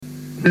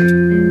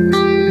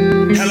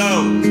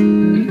Hello,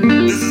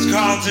 this is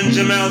Carlton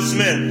Jamel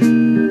Smith,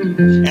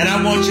 and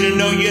I want you to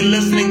know you're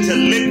listening to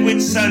Liquid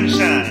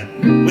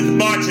Sunshine with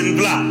Martin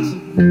Blott.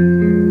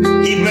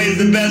 He plays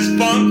the best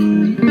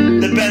funk,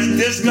 the best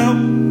disco,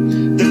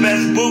 the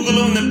best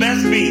boogaloo, and the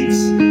best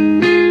beats.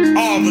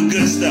 All the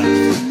good stuff.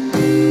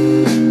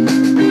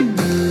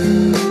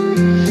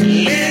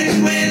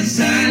 Liquid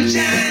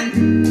Sunshine.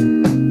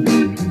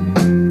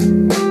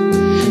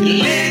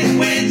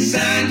 Liquid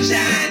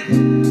Sunshine.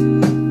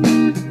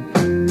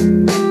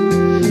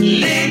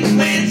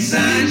 Liquid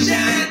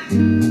Sunshine.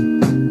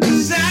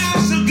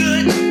 Sounds so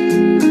good.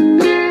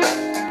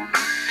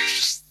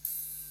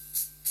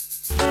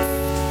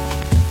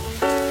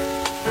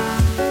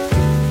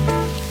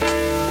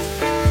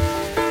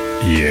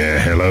 Yeah,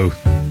 hello.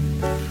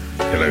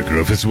 Hello,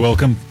 Groovers.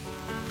 Welcome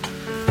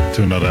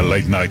to another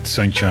Late Night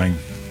Sunshine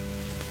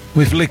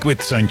with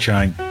Liquid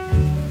Sunshine.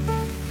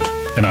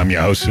 And I'm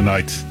your host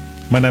tonight.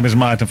 My name is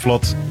Martin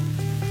Vlot.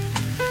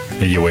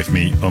 And you're with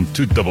me on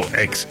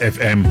 2XX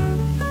FM,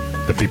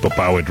 the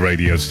people-powered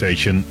radio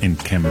station in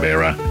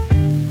Canberra,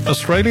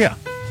 Australia.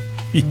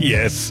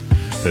 Yes,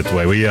 that's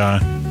where we are.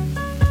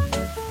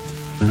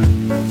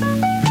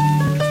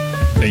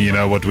 And you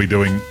know what we're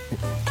doing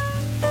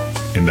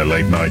in the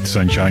Late Night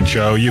Sunshine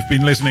Show. You've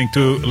been listening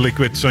to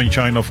Liquid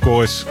Sunshine, of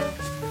course.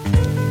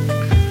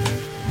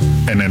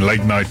 And in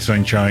Late Night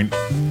Sunshine,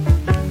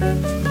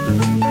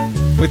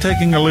 we're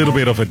taking a little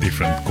bit of a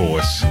different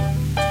course.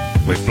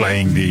 We're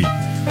playing the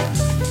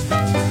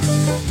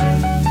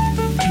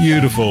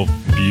beautiful,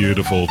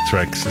 beautiful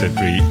tracks that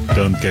we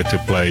don't get to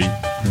play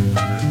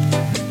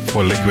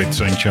for Liquid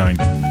Sunshine.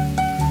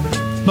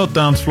 Not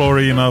dance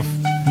floory enough,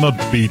 not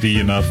beaty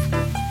enough.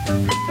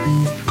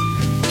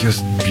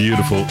 Just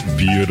beautiful,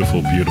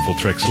 beautiful, beautiful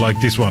tracks like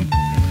this one.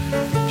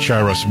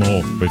 Shara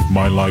Small with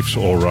My Life's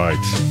Alright.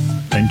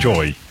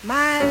 Enjoy.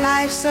 My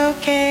life's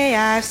okay,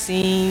 I've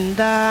seen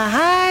the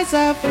highs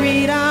of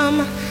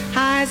freedom,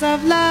 highs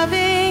of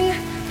loving,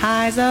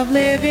 highs of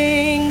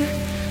living.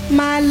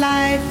 My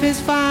life is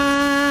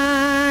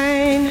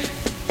fine.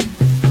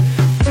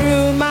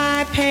 Through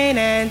my pain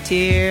and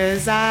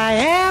tears, I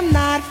am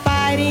not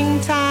fighting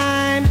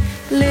time.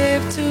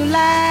 Live to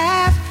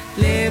laugh,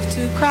 live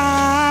to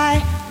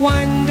cry,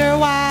 wonder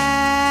why.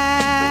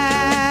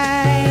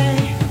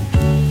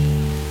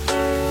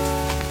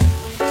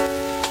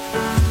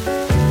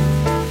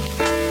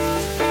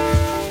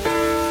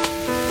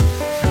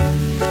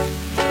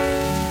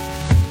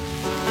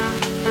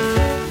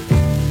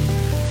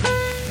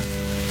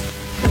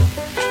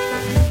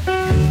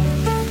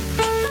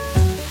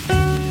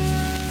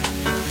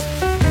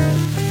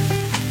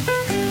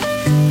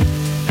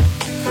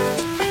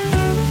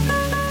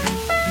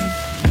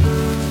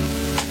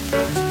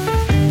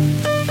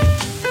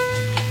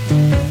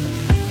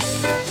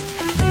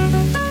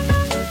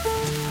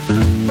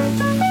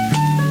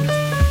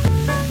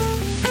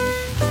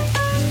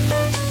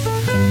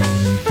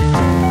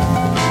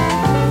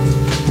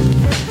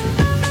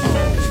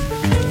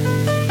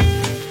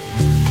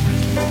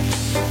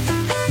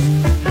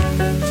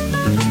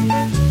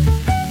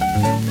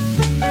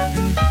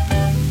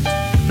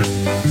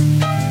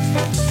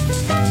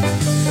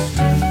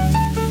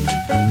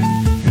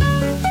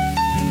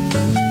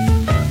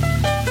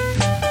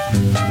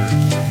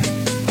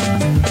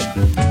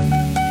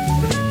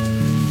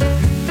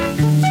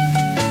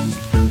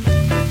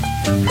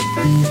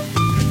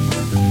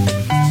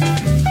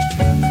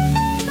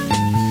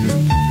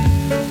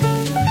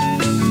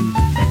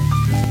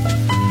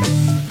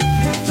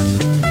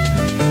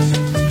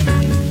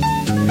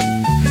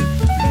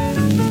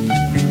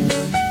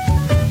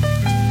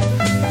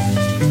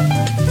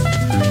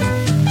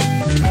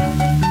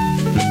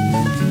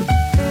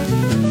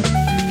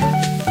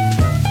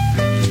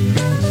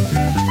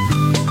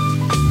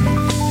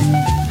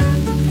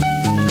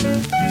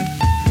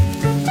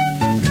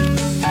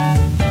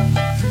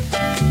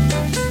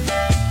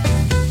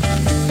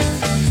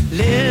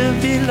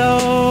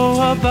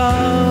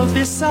 Above,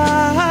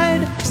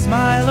 beside,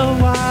 smile a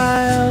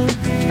while.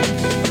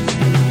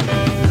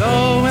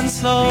 Low and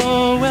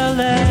slow, well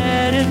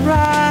let it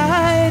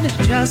ride,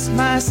 just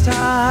my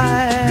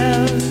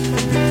style.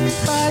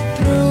 But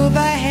through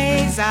the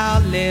haze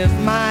I'll live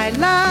my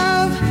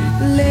love,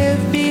 live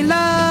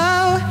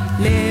below,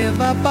 live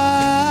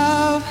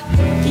above.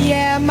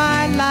 Yeah,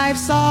 my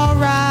life's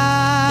alright.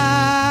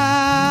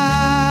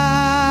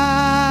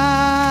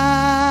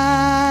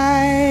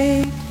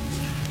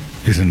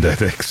 Isn't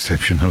that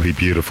exceptionally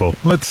beautiful?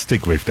 Let's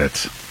stick with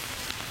that.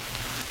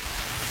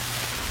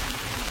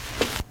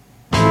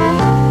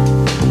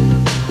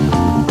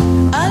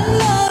 Our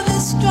love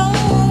is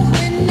strong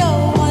when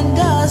no one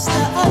does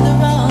the other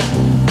wrong.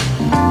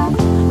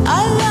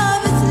 Our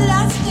love is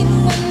lasting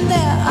when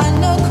there are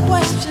no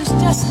questions,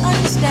 just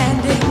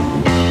understanding.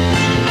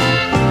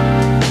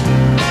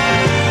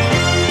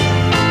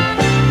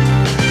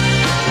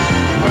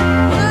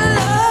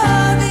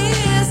 Love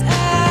is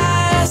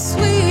as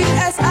sweet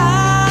as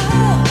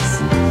ours.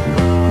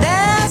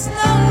 There's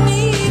no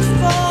need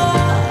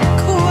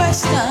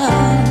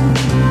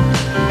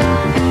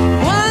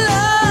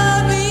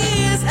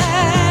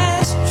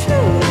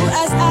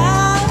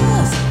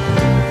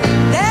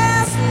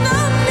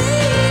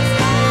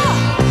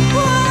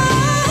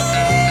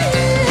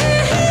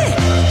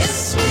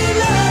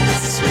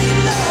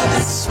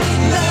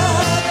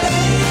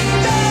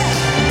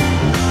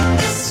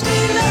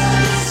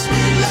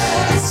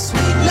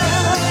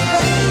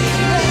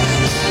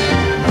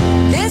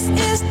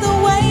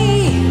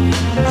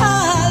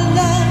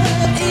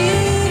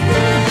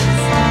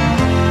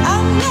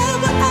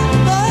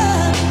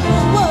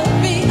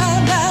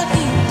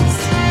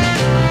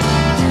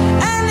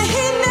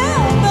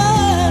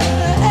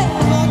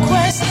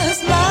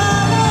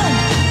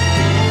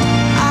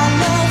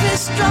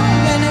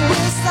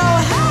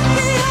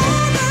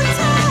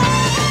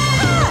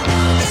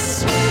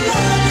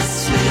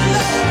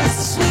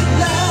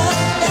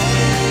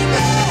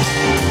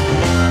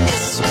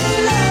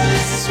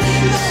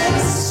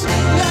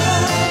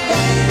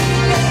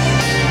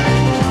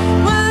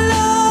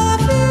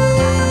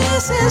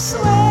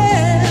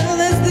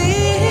swell as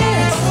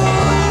this.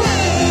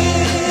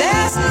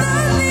 There's no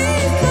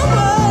need for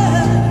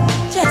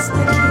words, just a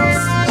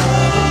kiss.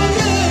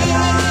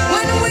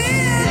 When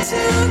we're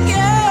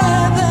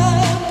together,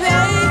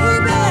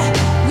 baby,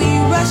 we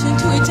rush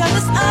into each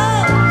other's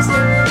arms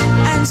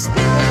and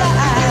speak with our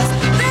eyes.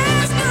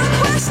 There's no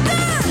question.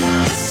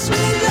 It's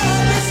sweet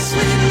love, it's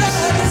sweet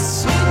love, it's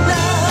sweet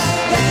love,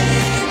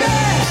 baby.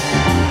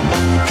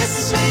 It's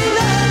sweet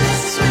love,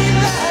 it's sweet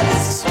love,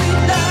 it's sweet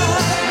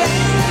love,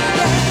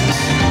 baby.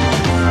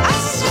 I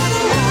swear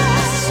to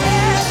God,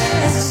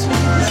 it's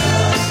sweet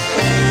love,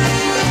 baby.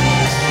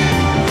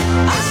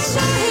 I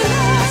swear to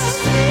God,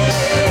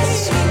 it's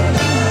sweet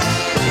love.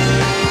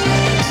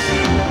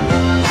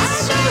 I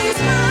swear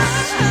it's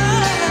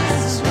mine,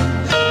 sweet love.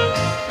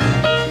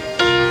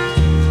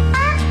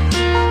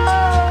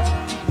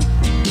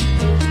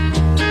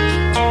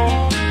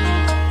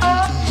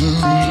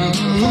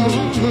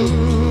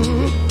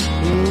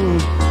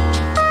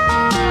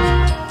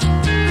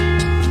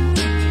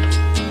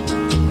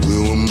 We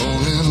were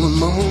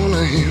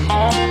moaning.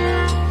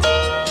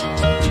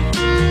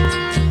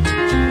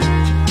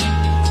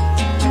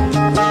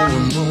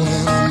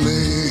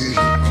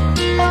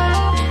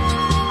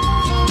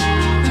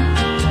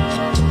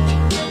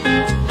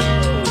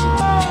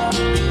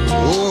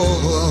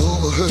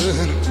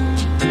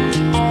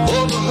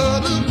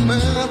 Overheard a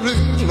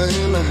married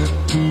man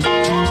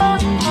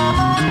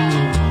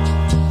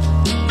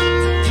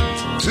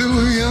to a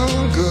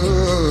young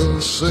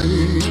girl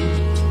say,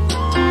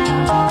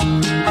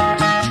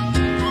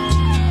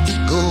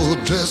 go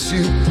dress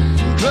you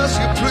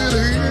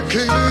pretty,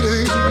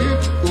 Katie.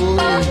 Oh,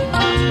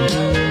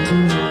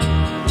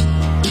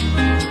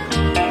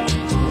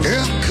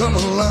 and come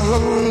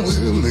along with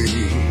me.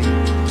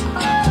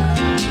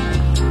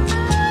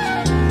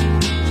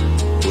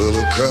 Well,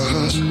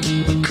 across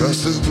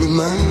this blue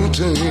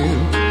mountain,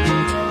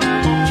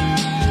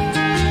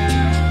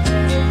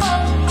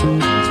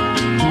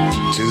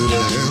 to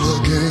the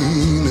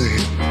Allegheny.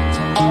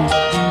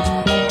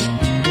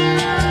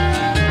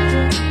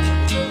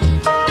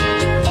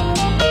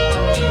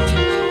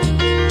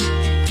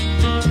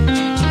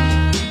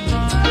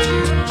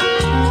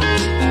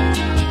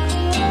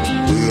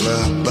 Will I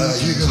buy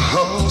you a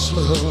horse,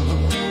 love?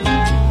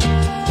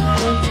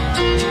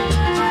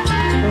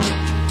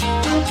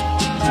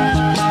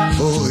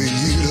 For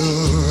you to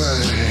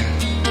ride.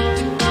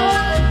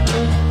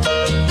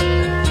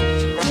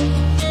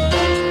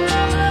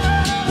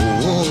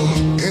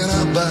 Oh, and I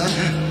buy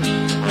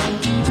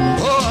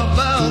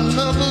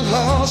another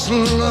horse,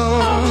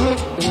 Lord.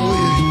 Oh,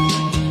 yeah.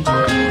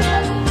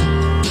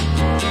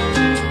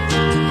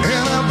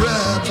 And I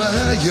ride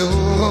by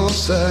your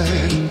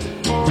side.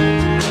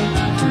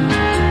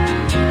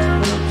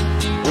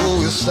 Oh,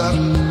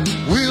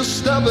 we'll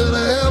stop at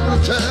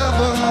every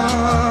tavern.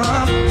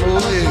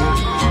 Oh,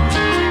 yeah.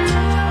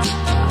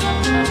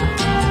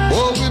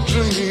 Oh, we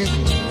drink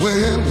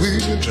when we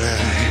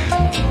drive.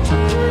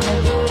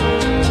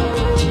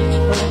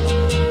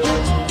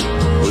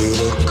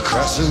 We'll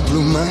across the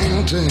blue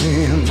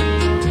mountain.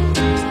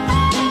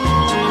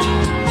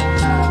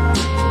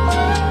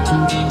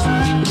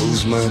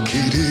 Goes my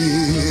kitty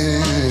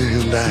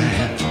and I.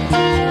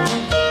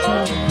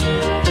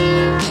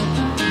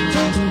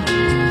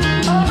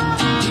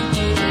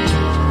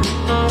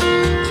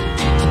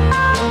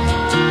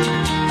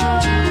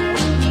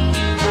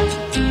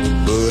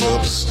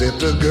 Step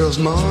the girl's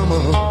mama,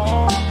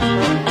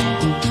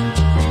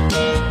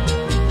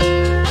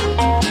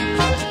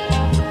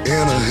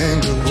 in a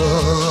hanger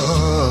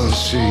was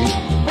she.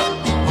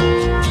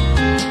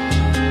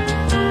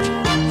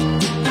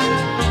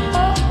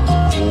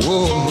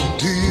 Oh,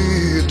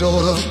 dear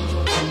daughter,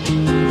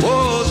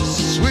 was a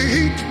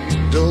sweet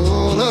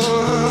daughter.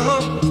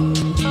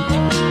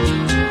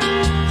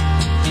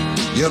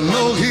 You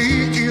know he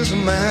is a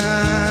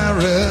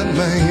married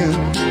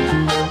man.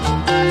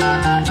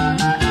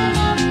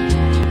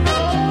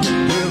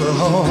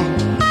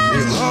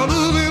 With heart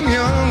of him,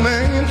 young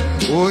man.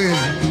 Oh,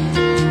 yeah.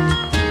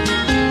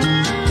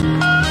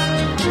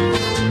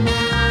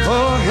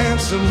 Oh,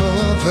 handsomer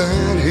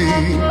than he.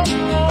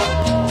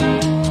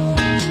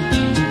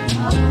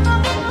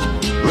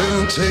 Let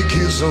him take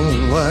his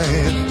own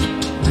wife.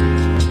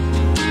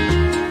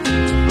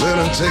 Let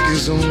him take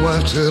his own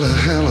wife to the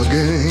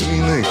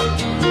Allegheny.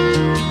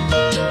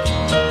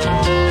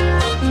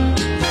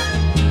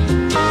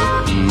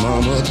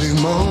 Mama, dear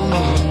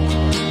mama.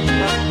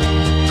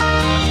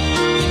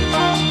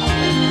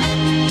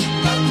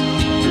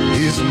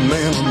 He's a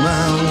man of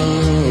my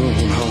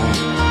own home.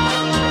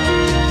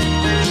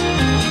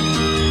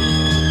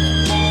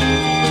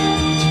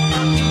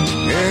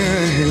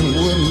 And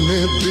wouldn't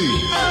it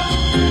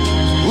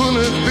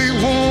be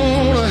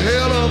one a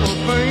hell of a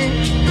thing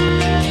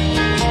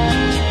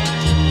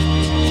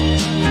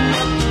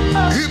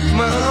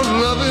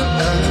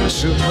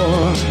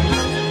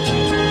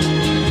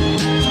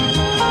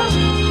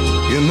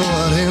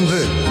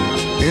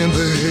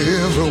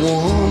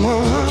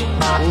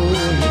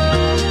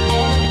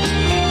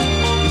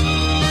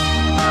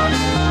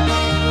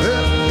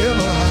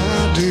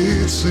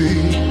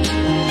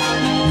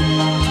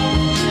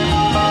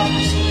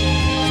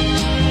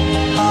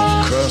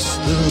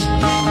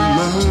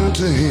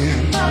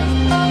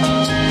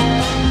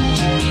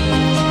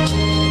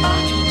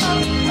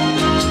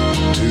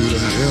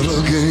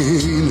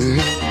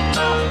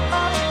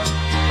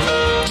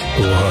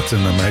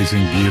That's an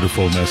amazing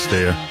beautifulness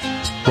there.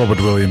 Robert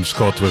William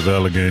Scott with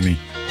Allegheny.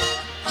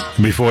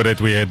 Before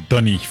that we had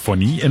Donny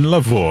Fonny and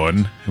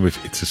Lavon with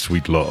It's a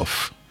Sweet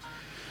Love.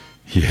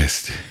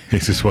 Yes,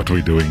 this is what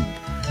we're doing.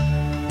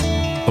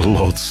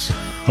 Lots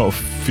of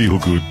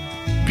feel-good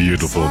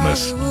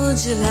beautifulness. Sally,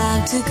 would you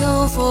like to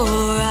go for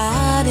a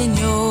ride in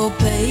your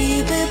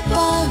baby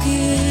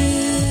buggy?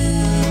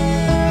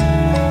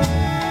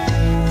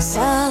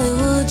 Sally,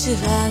 would you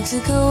like to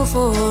go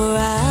for a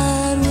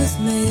ride with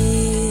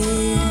me?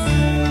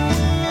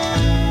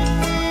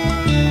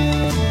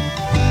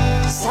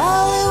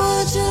 Sally,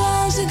 would you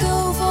like to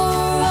go for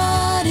a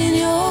ride in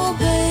your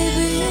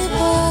baby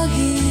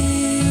buggy?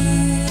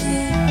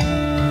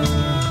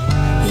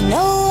 You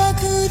know I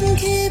couldn't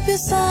keep you,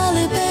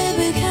 Sally,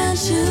 baby, can't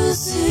you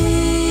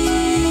see?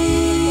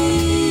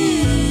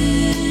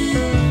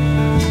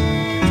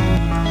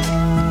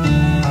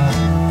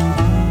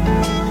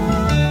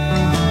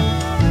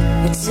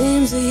 It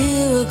seems a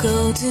year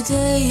ago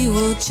today you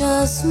were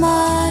just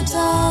my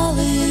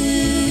dolly,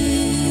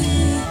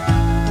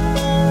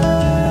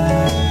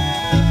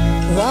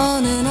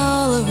 running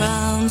all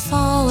around,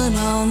 falling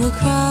on the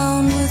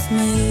ground with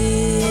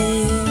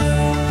me.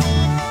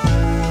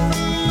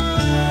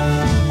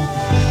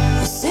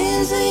 It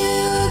seems a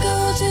year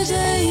ago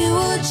today you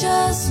were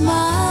just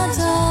my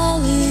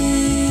dolly,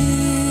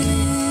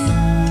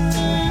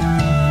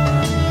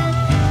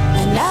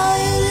 and now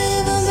you're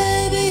living,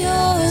 baby,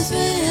 you're as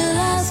real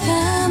as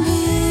can be.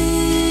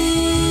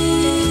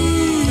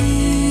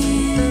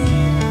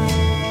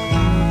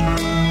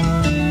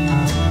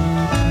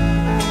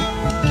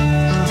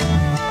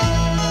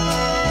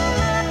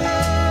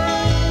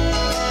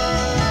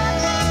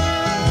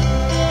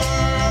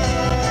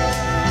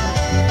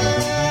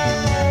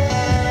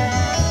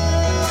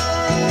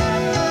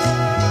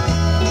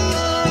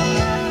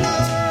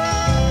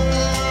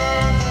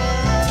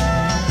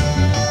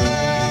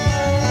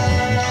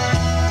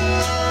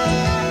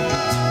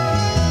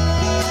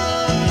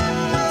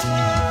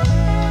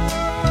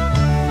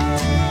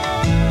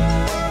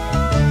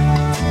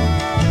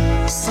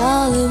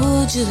 Sally,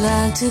 would you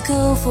like to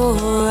go for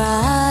a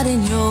ride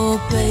in your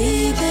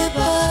baby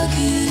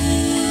buggy?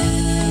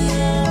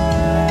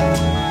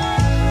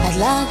 I'd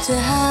like to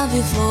have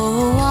you for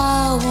a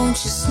while,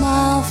 won't you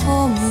smile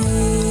for me?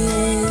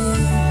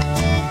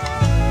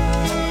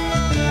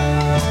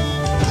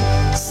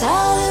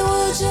 Sally,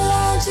 would you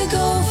like to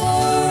go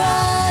for a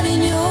ride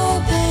in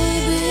your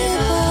baby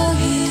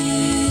buggy?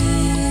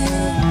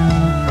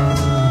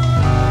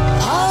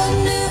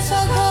 Pardon if I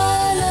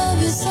cry, I love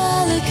you,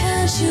 Sally,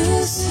 can't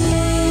you see?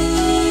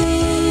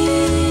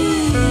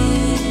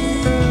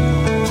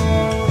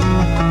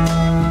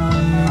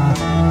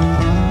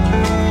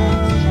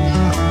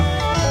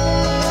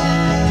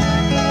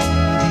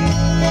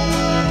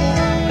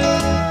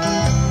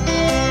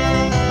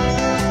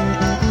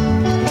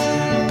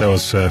 That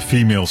was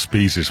Female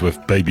Species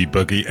with Baby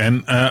Buggy.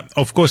 And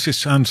of course it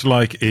sounds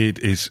like it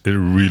is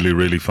really,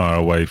 really far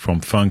away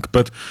from funk,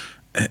 but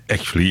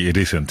actually it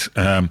isn't.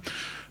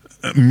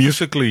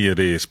 Musically it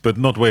is, but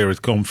not where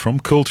it comes from.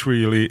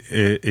 Culturally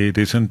it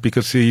isn't,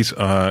 because these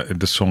are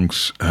the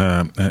songs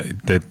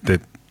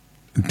that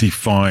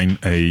define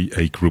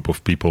a group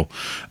of people.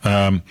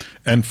 And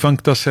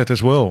funk does that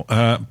as well.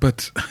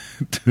 But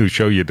to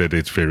show you that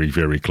it's very,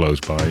 very close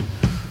by,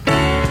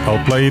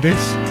 I'll play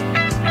this.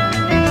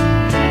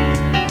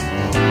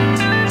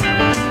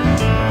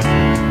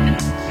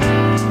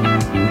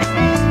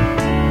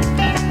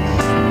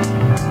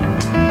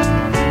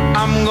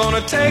 I'm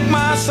gonna take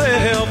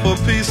myself a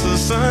piece of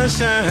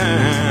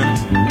sunshine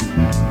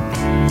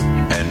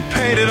and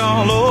paint it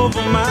all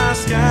over my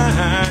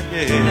sky,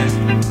 yeah.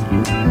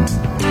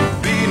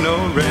 Be no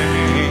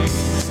rain,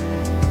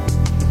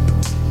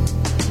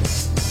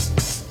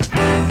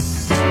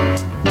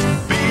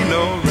 be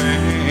no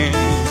rain.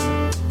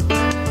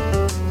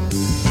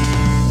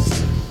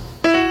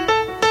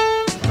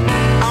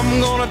 I'm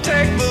gonna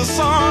take the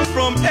song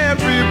from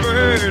every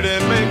bird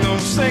and make them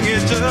sing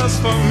it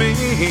just for me,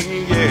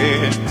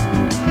 yeah.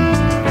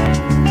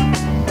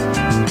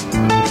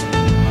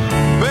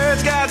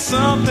 Birds got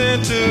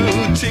something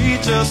to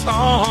teach us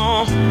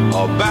all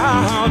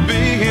about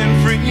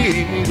being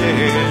free,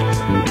 yeah.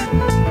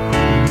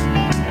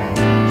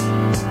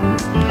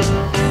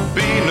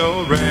 Be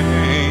no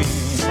rain,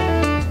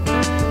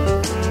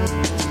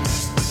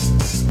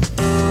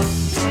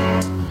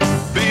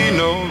 be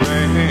no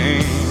rain.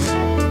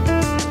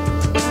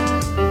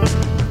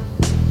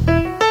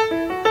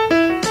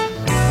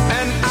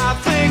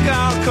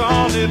 I'll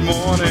call it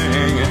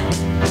morning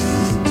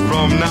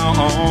from now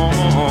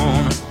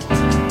on.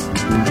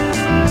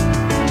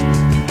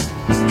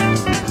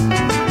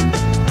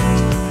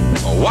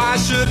 Why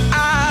should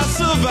I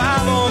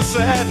survive on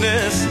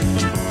sadness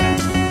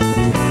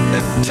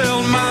and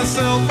tell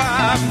myself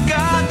I've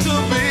got to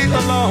be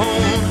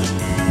alone?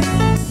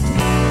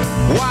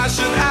 Why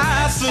should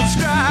I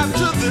subscribe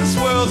to this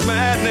world's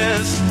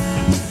madness,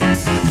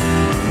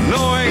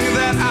 knowing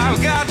that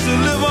I've got to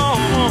live on?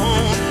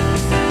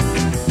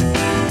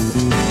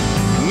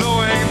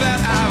 Knowing that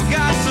I've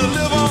got to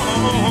live on.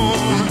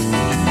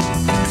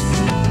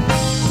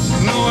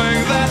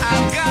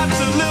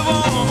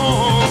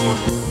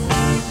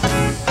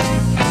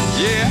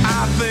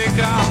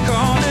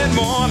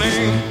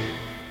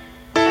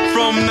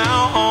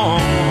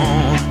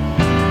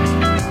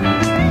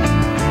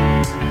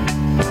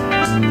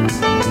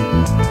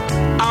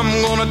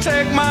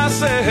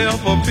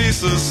 myself a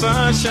piece of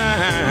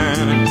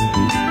sunshine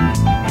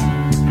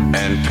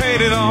and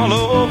paint it all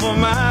over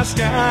my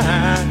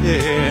sky,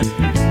 yeah.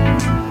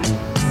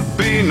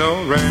 Be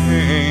no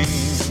rain.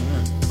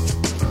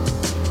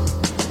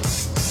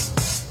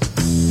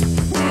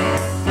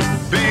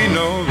 Be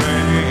no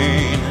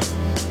rain.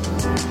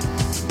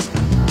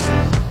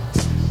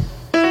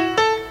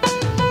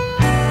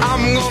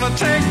 I'm gonna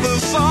take the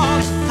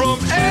songs from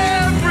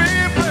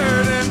every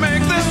bird and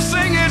make them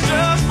sing it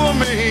just for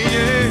me,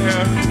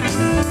 yeah.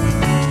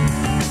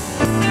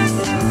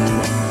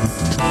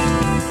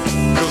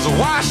 'Cause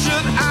why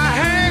should I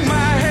hang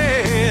my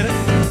head?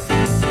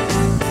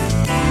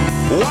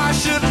 Why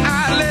should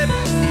I let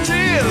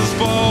tears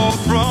fall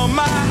from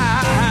my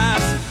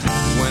eyes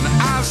when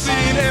I've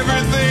seen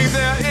everything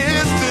there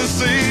is to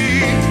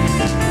see?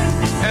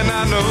 And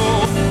I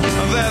know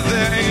that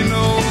there ain't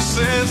no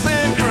sense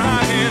in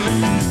crying.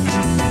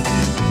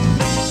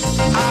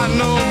 I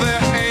know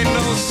there ain't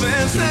no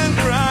sense in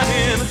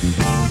crying.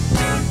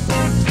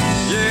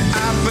 Yeah,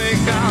 I think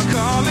I'll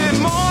call it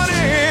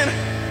morning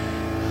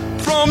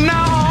from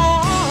now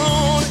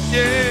on,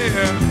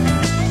 yeah.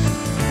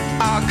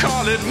 I'll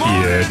call it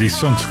morning. Yeah, these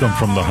songs come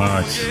from the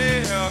heart,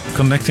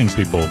 connecting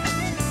people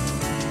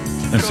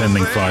and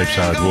sending vibes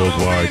out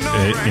worldwide.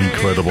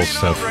 Incredible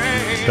stuff.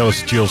 That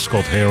was Jill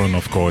Scott Heron,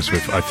 of course,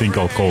 with I Think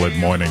I'll Call It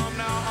Morning.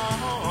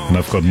 And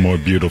I've got more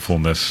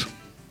beautifulness.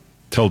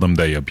 Tell them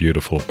they are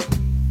beautiful.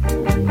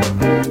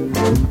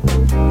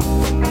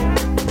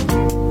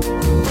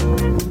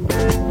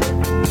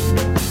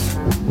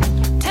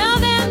 Tell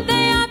them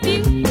they are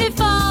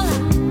beautiful,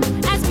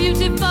 as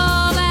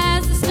beautiful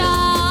as the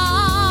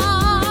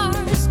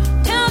stars.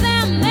 Tell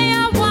them they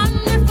are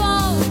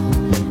wonderful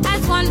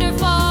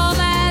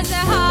as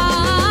their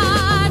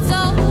hearts.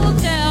 Oh,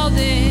 tell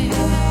them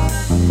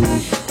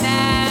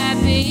that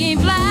being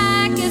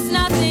black is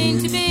nothing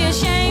to be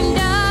ashamed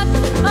of.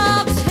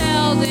 Oh,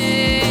 tell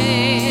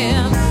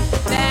them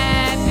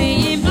that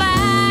being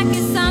black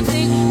is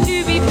something to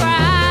be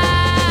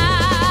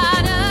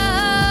proud of.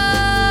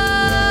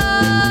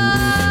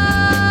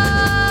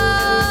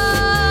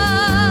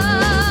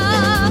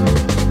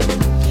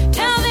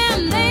 Tell them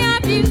they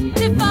are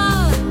beautiful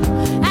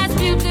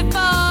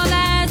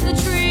as the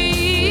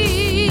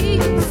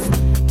trees.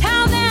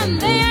 Tell them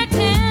they are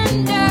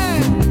tender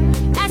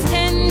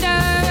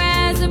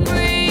as a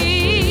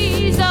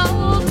breeze.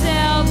 Oh,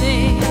 tell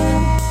them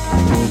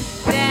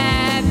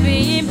that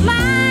being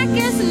black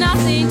is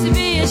nothing to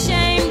be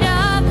ashamed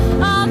of.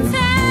 Oh,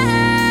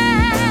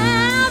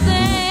 tell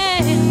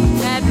them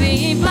that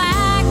being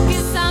black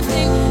is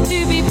something to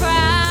be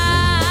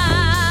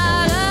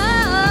proud of.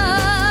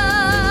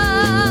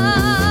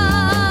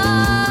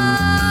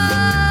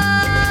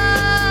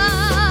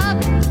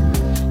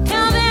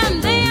 Tell them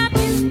they are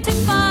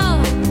beautiful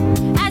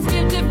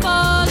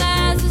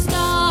as the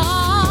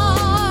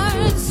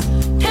stars.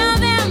 Tell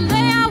them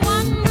they are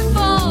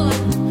wonderful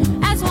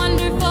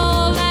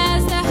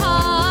as their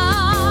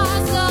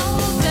hearts. Oh,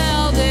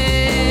 tell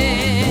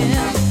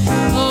them.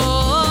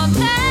 Oh,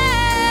 tell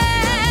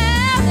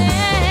them.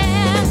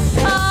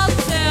 Oh,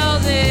 tell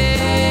them.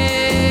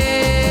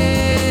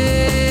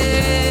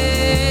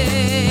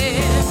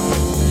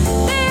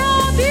 They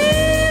are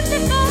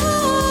beautiful.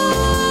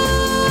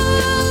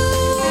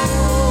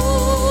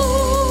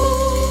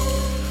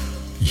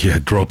 Yeah,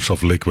 drops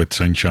of liquid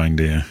sunshine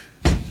there.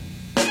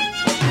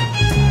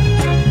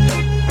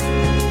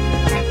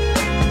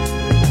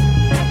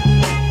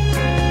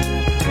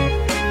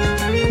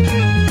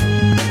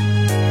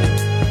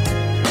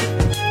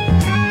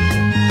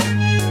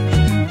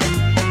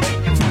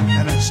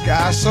 And the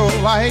sky so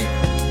light,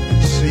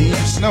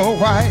 seems Snow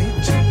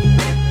White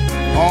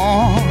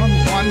on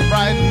one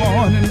bright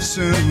morning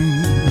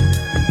soon.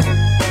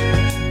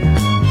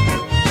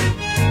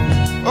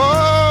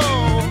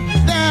 Oh,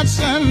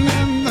 dancing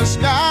in the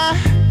sky,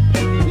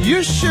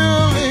 you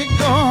surely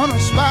gonna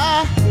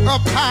spy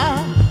up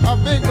high a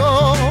big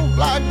old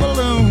black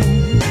balloon.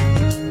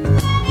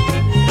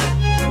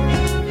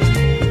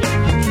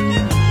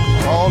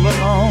 All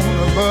alone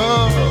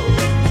above,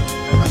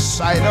 a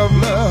sight of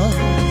love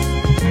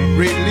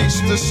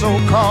released the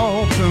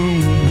so-called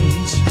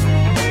tunes.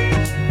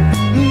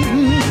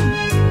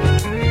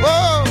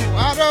 Oh,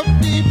 out of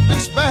deep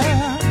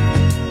despair,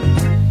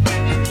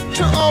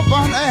 to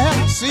open air,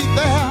 see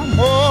there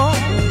more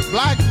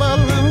black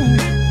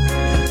balloons,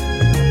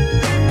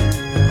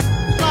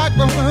 black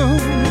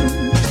balloons.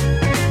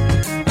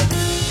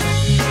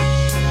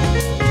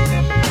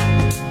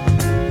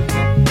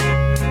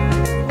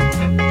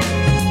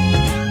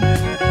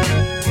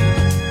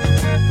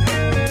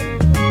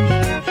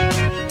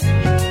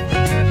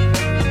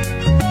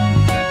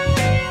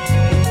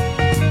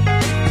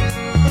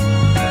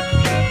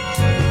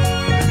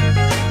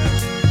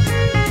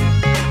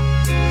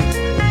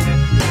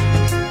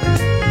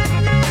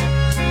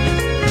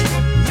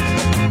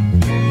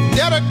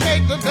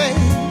 Dedicate the day,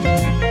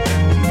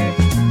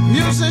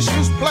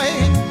 musicians play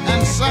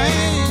and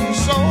sing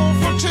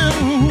soulful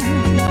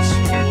tunes.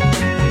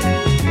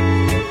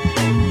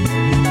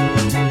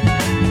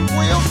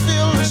 We'll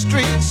fill the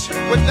streets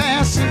with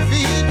dancing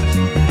feet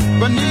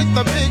beneath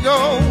the big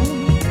old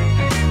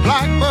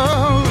black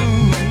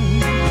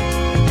balloon,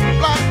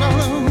 black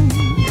balloon.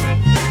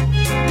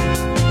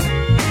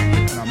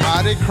 And a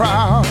mighty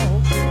crowd,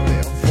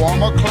 they'll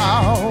form a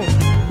cloud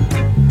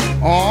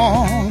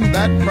on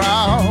that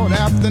proud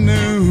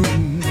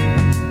afternoon.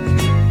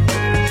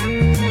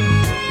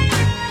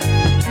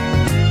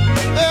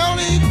 They'll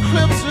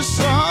eclipse the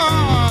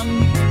sun,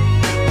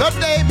 the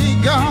day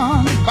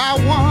begun by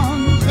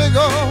one big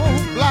old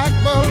black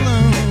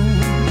balloon,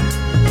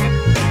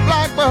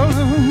 black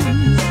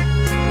balloon,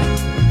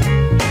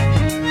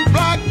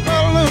 black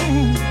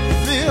balloon,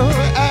 fill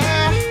the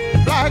air,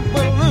 black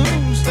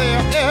balloons,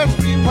 they're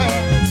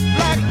everywhere,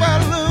 black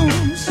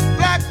balloons,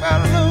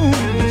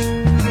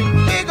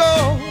 big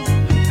old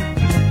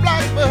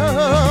black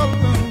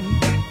balloon.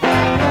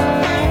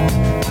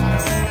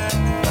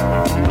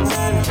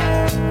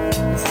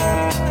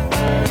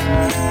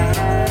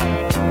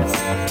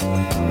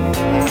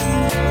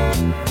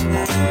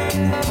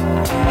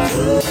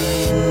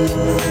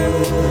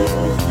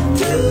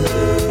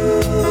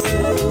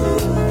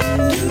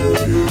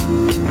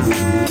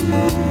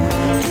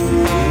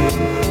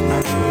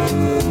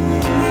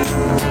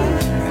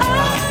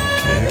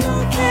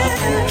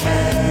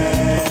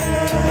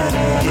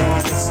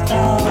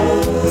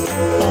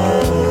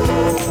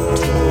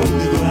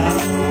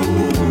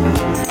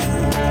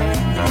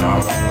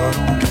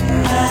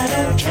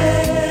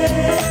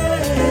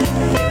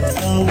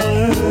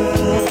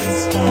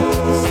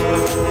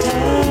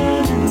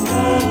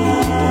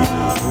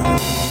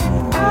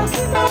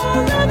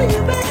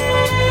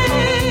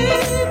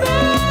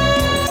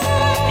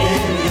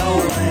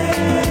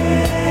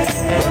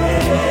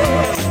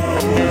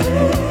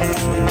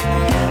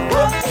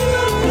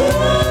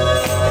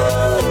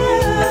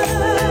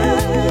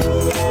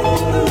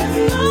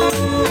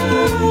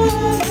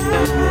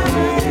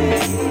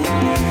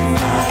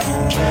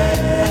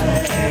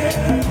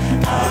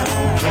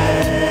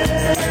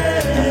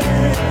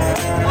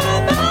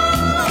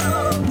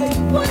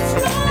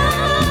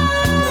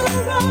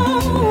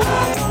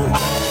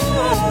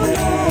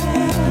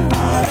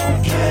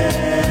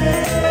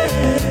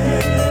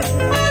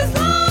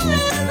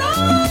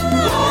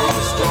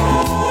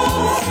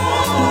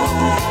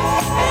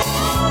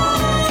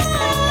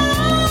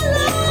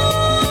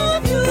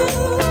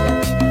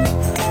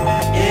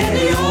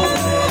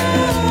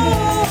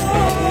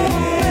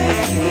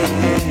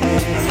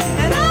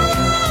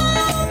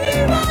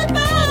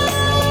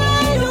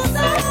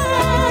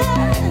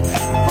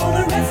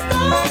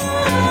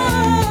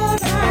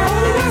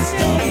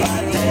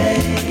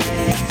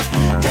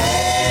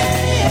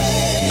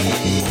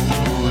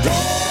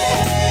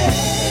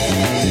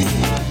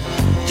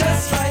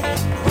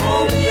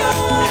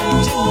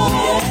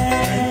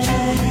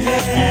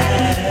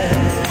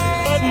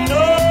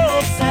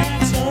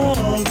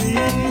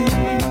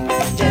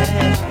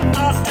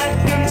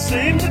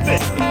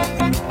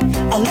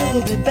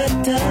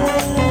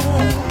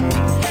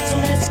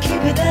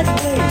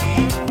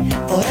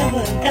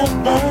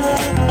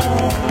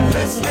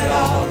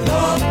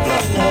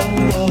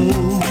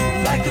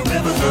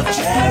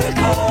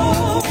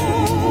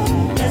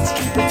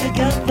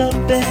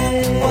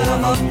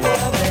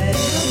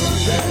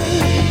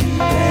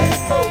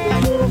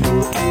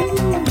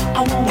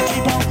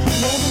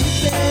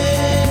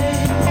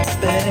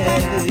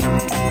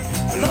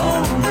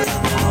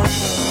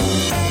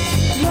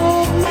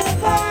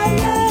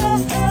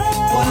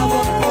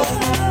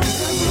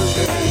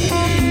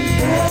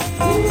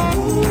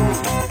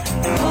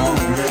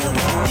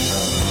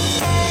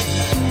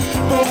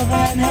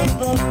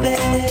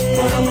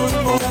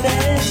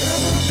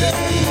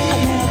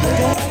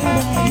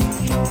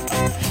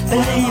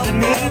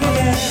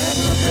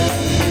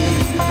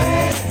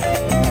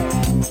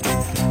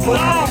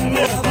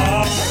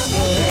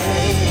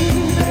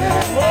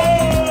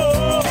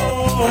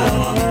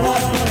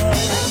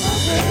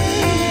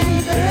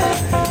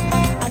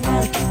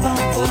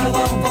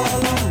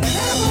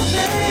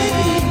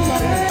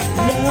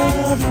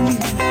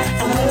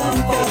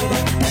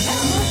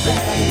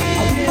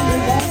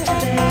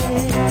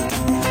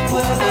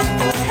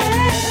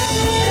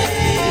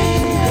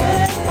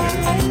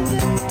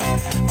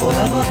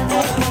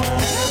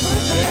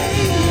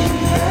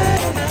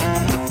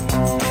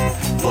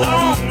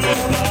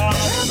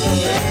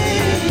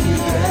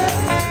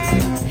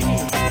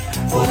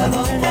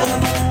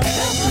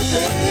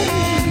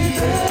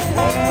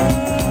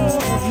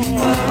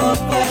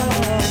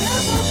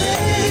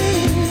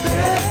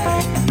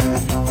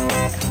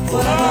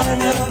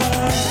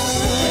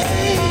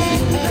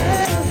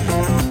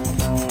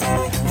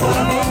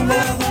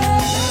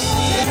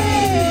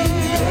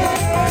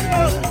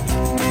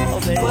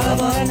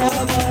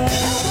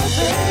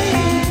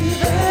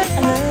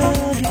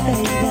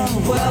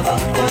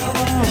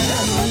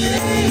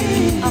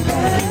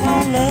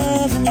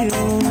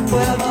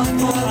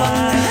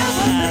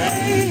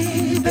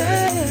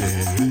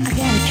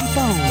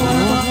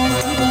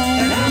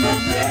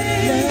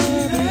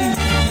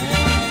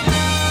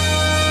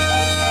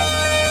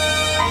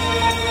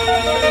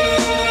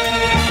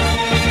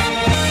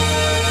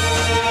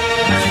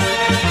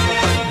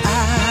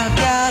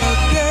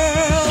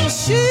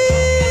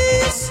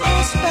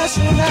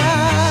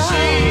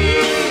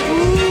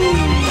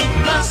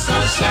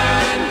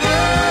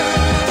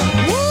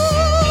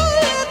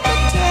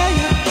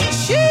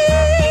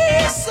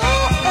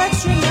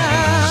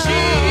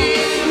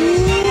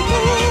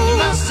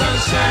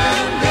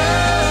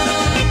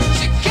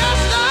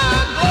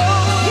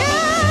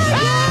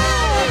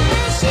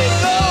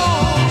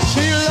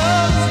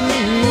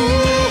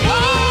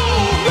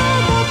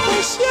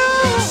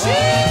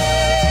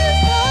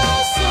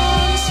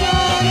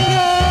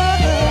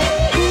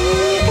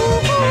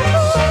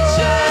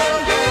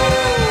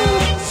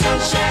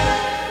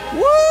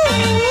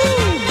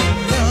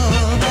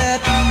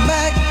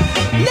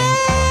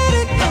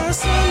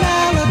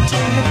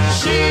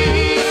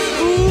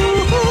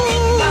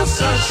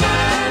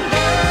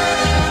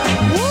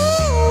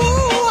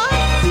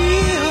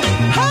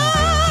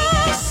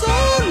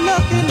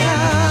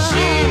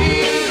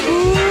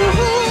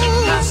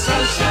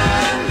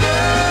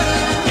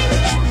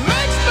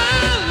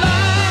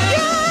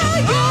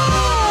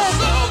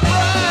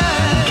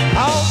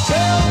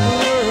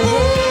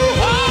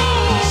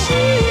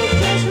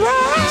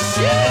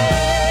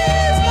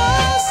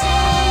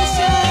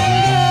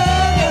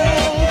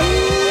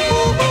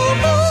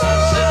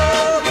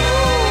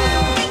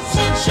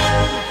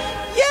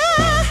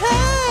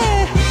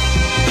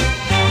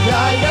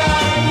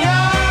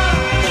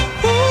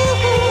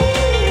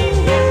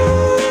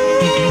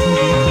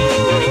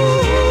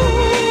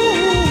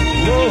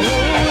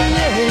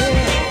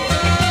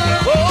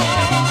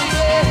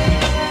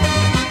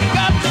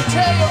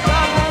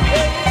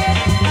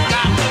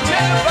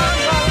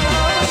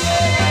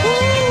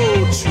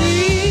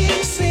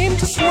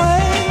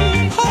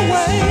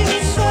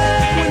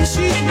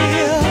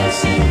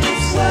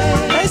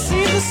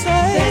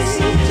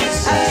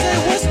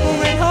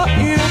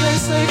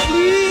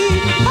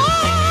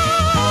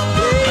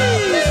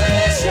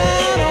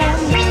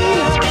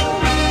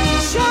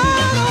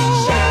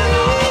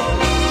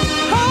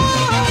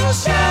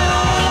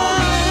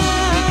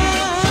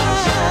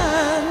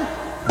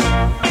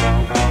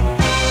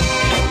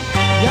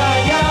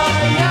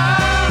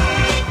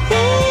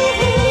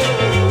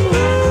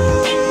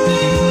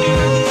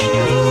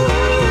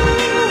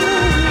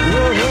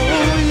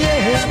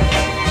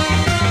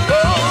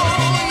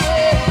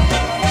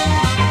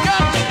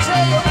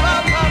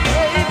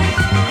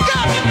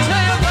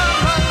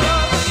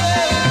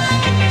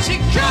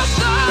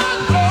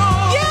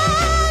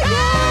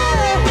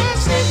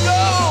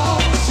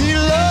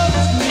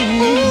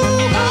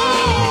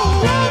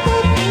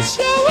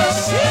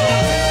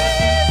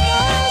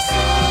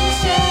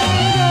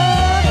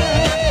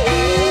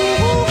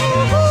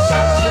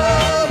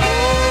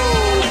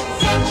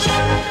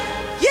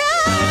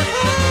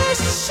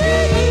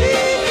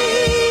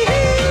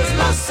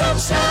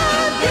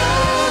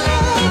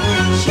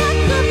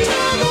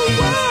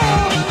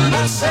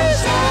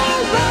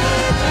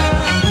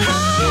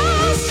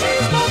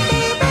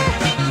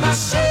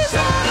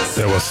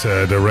 was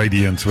The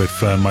Radiant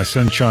with My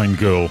Sunshine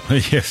Girl.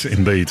 Yes,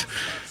 indeed.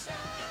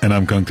 And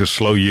I'm going to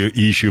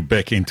ease you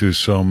back into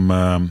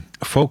some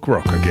folk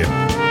rock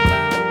again.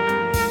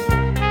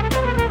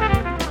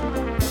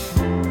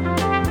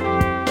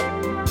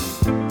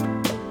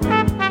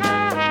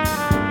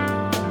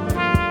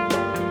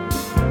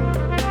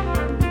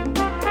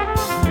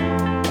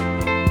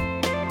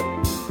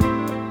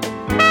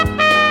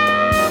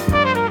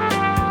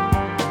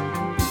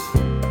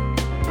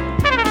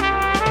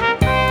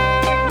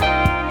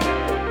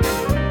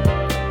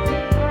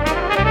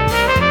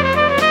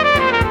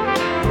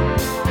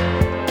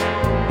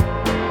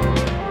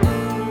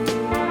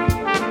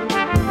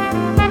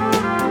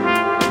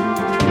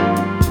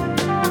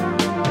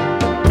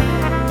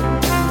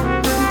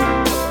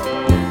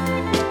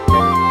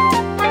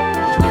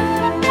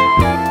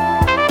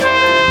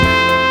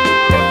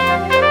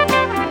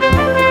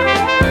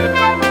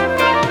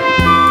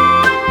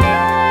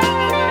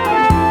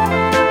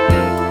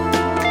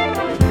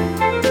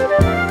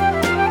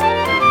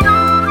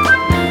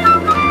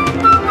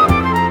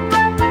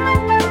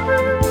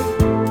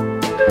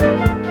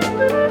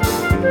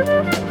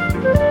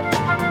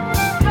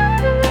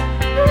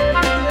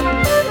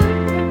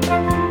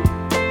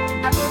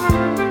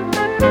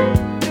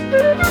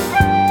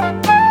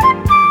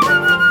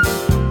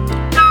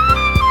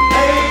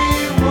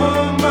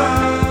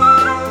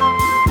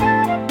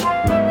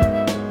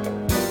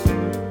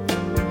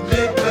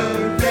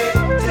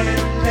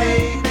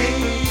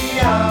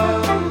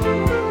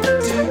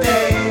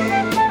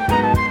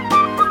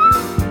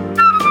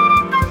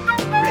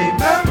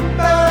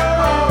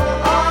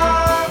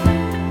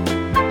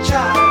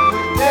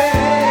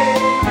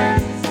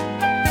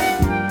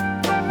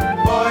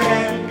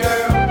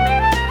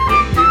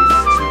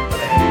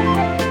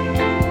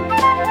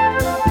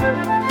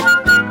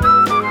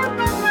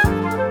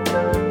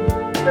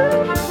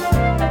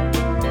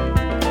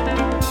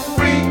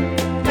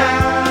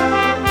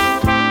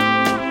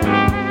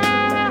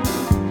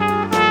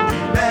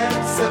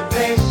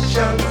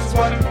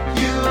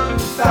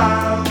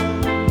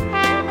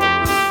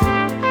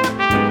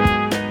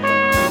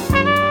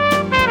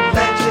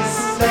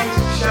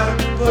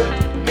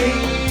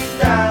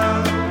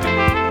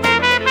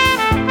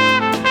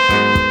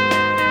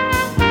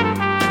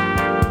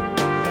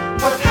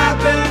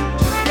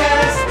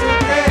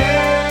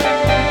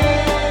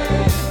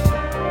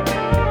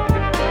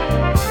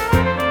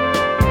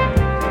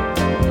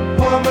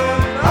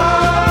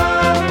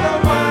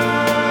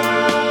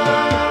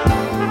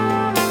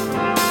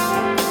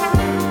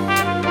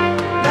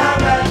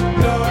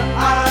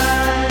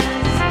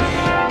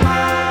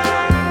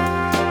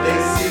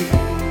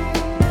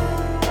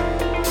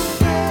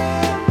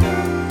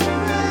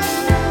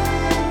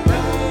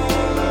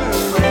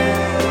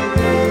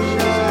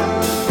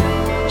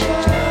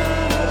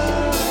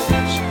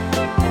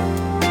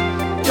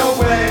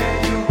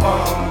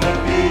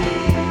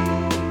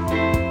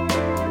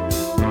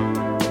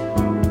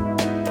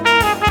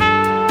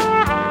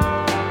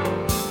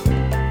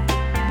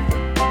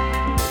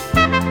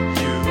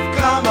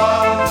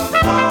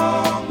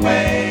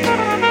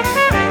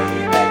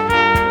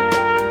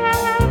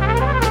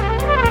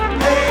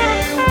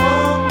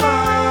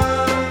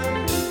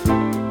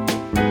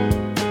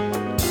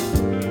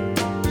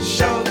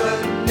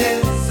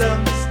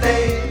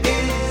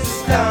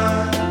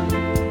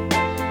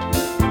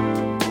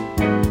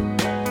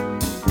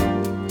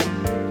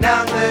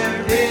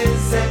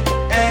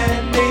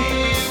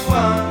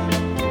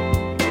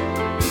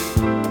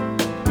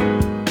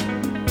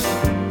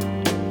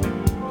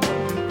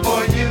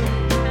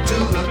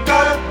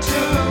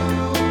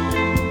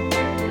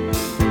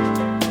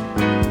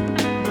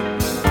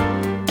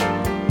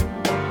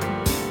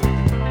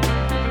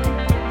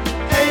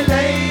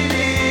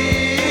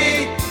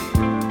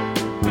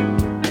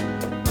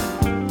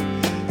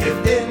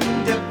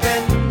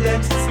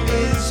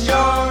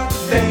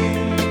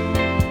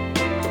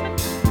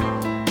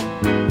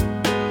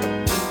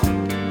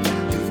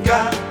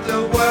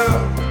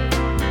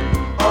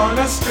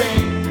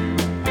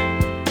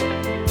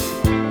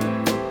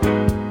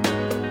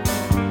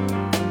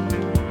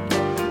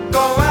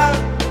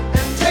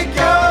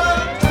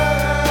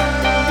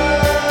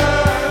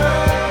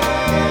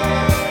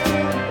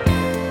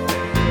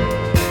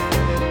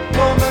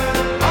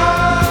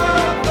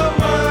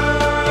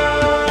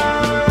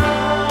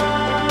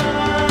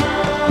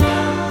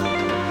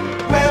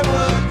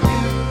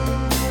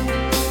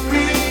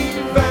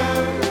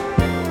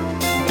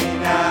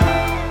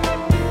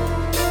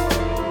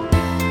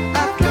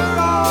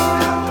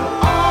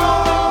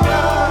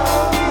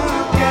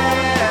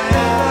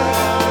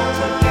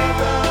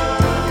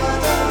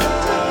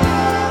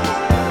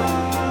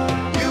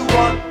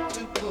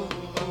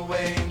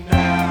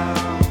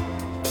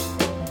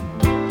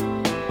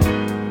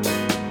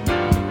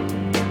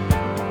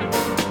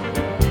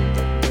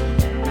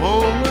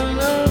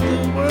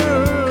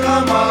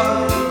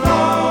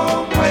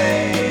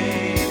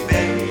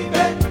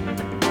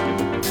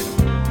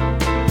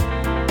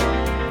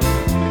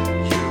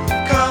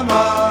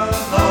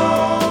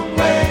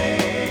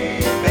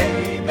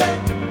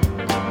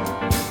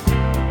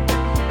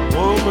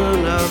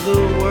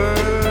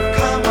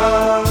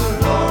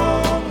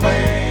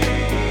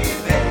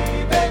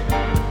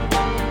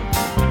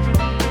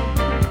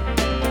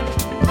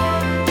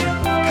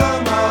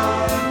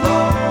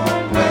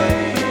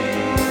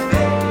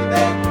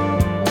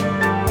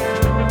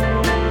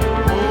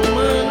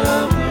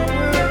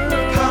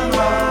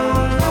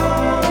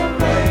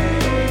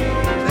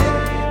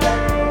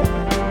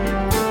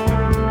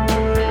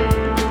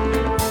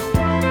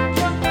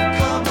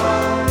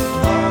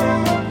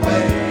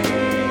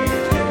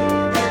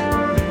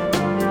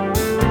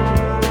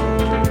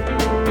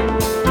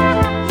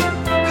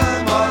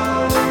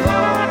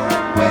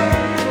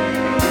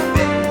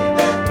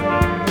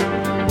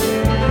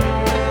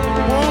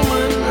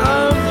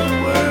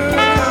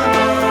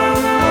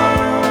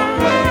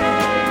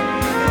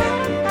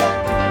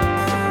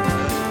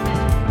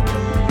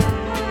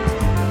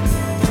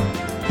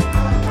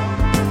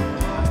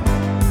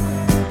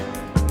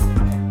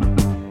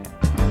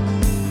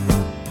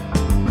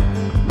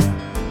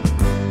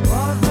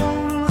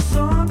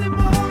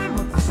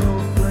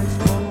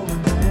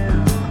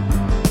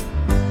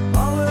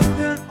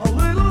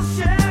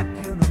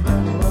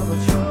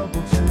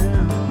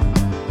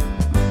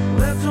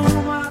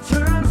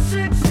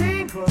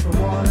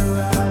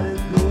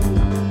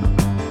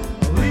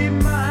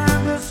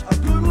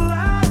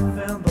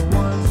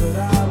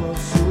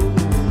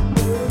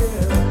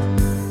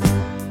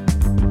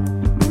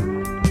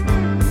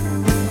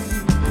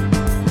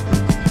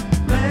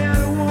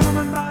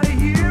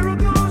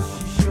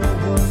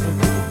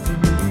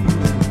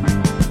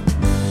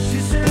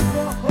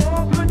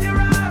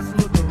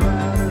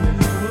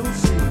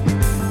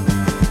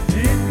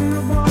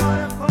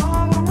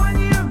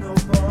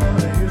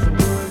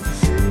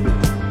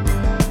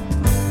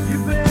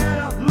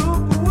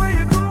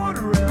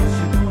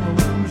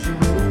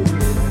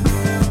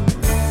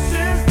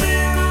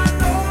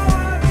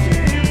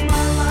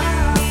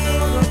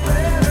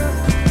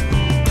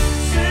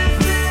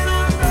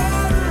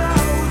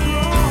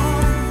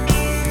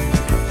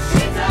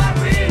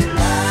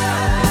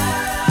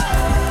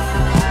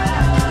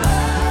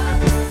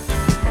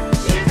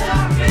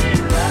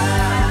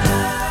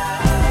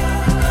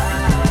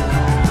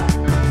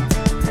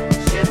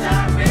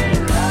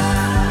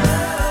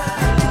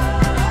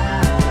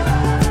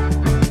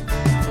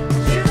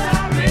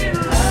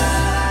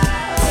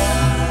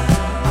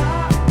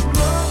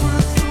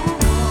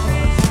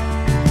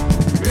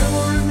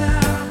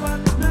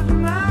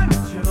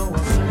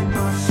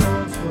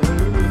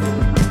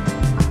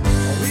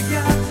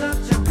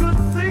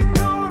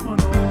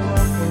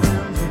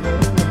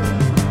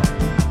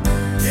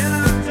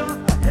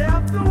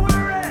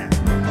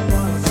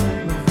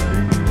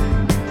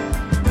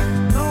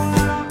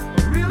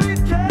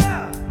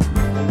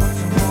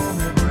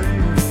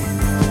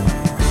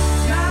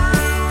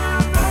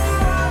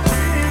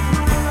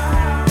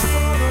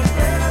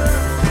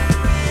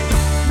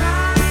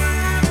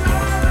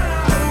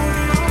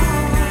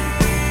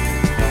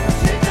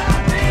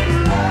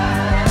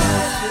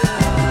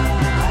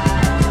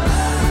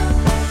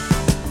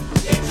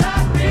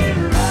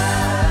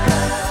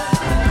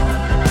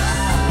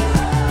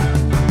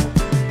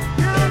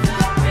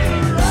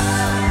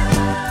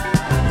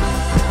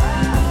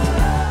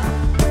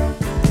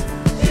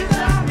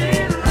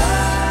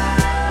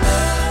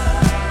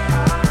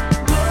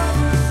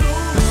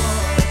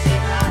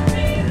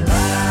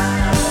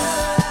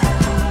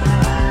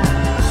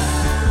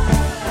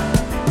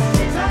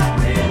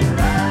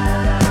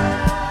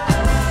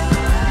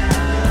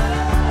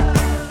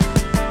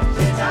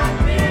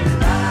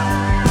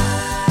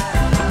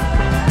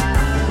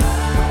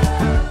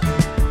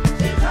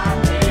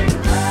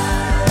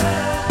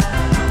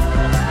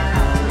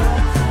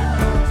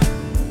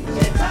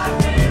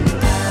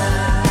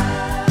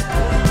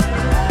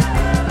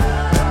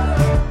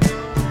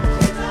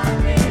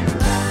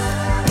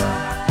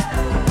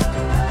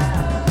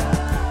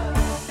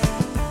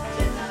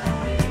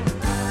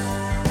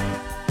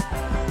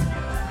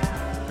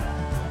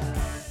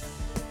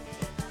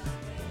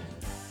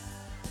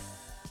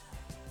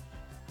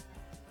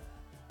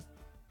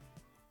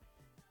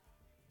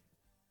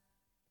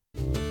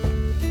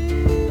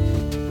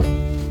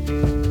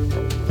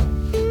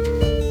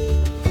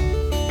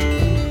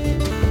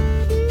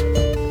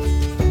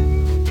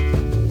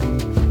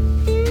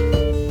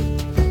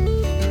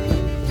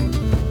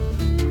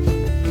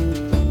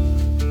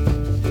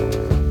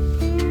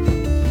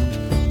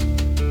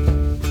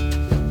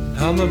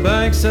 On the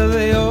banks of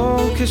the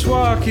old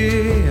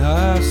Kishwaukee,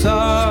 I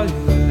saw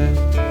you there,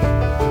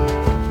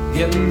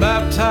 getting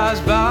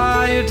baptized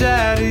by your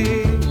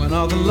daddy when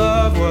all the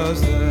love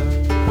was there.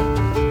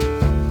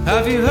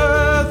 Have you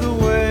heard the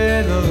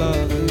way they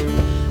love you?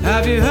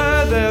 Have you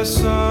heard their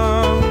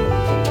song?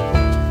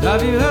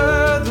 Have you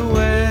heard the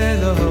way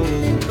they hold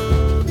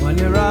you? When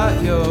you're right,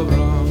 you're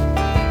wrong.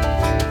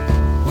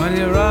 When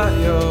you're right,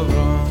 you're wrong.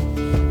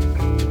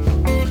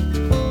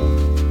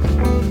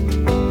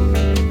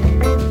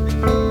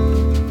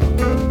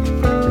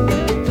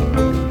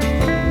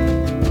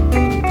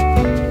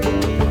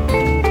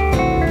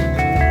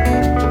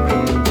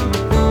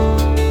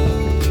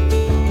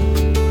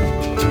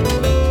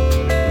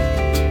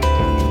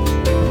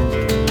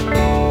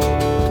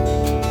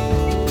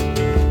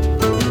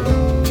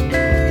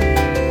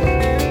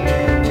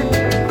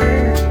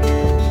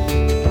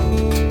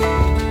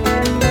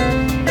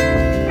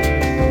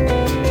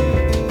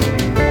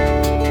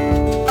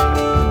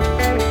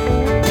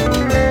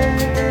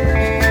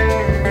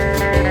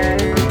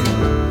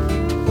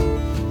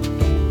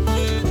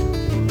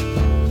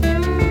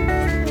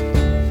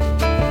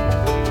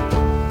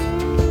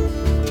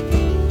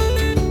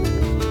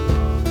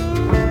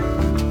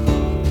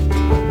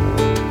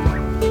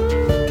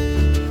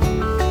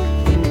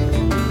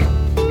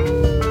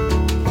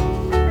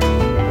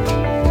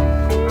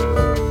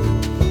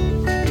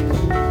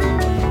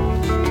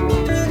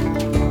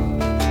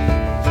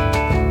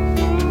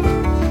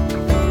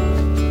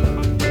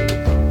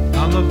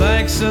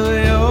 Banks of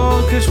the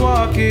old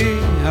Kishwaukee,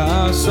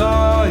 I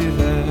saw you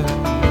there,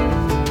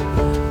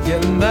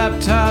 getting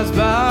baptized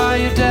by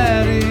your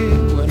daddy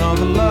when all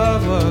the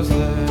love was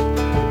there.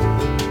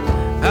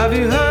 Have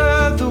you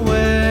heard the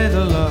way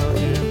they love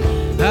you?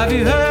 Have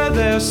you heard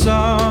their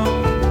song?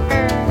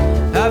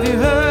 Have you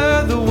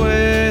heard the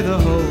way they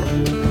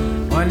hold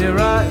you? When you're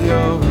right,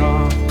 you're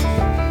wrong.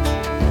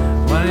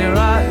 When you're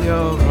right,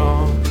 you're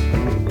wrong.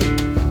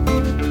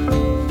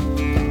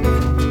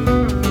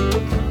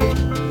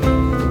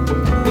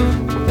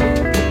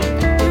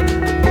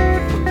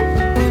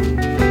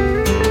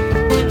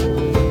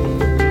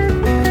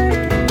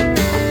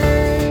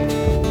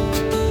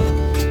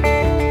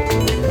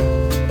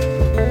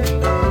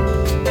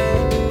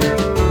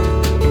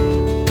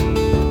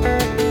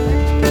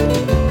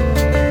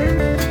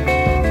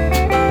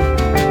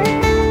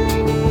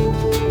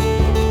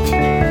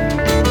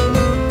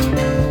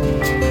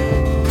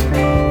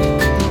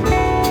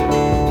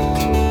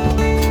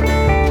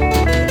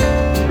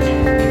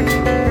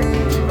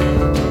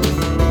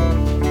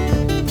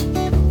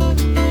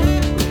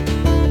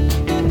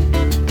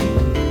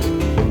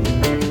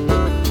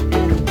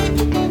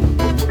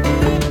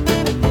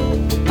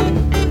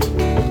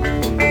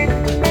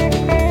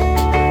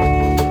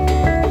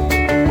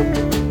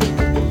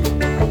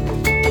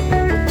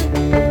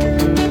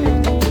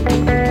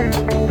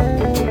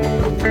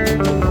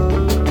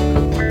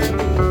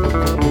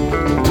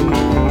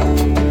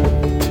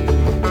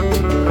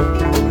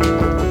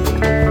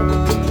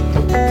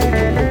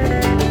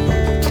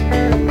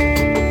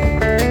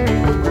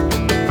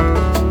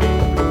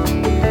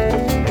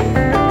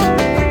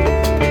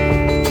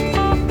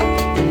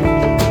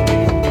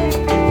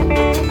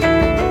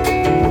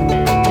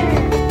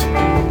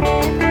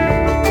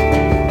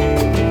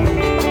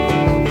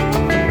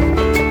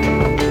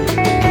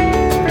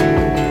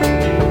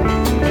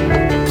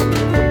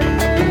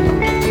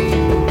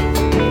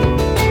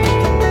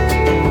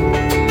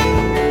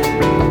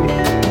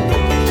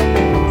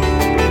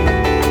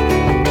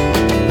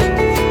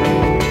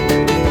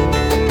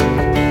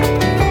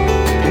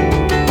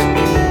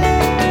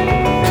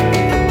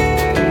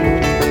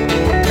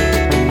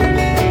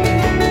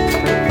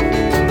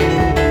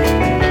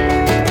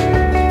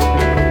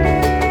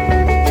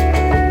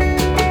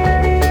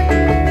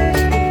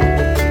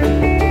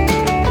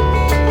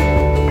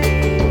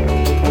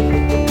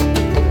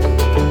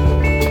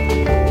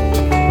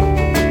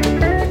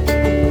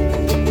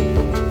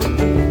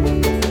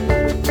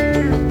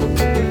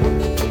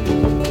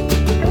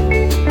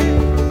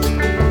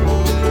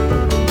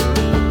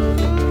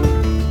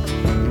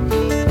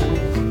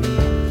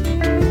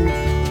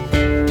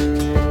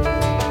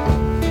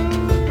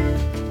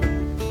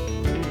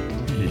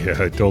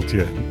 I told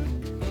you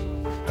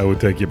I would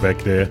take you back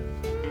there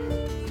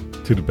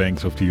to the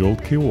banks of the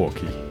old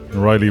Kishwaukee.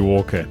 Riley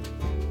Walker.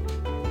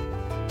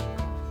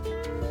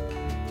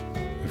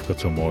 We've got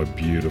some more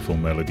beautiful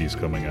melodies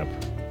coming up.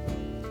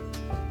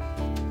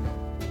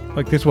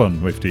 Like this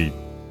one with the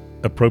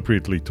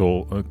appropriately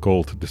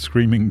called the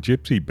Screaming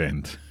Gypsy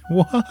Band.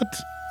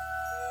 What?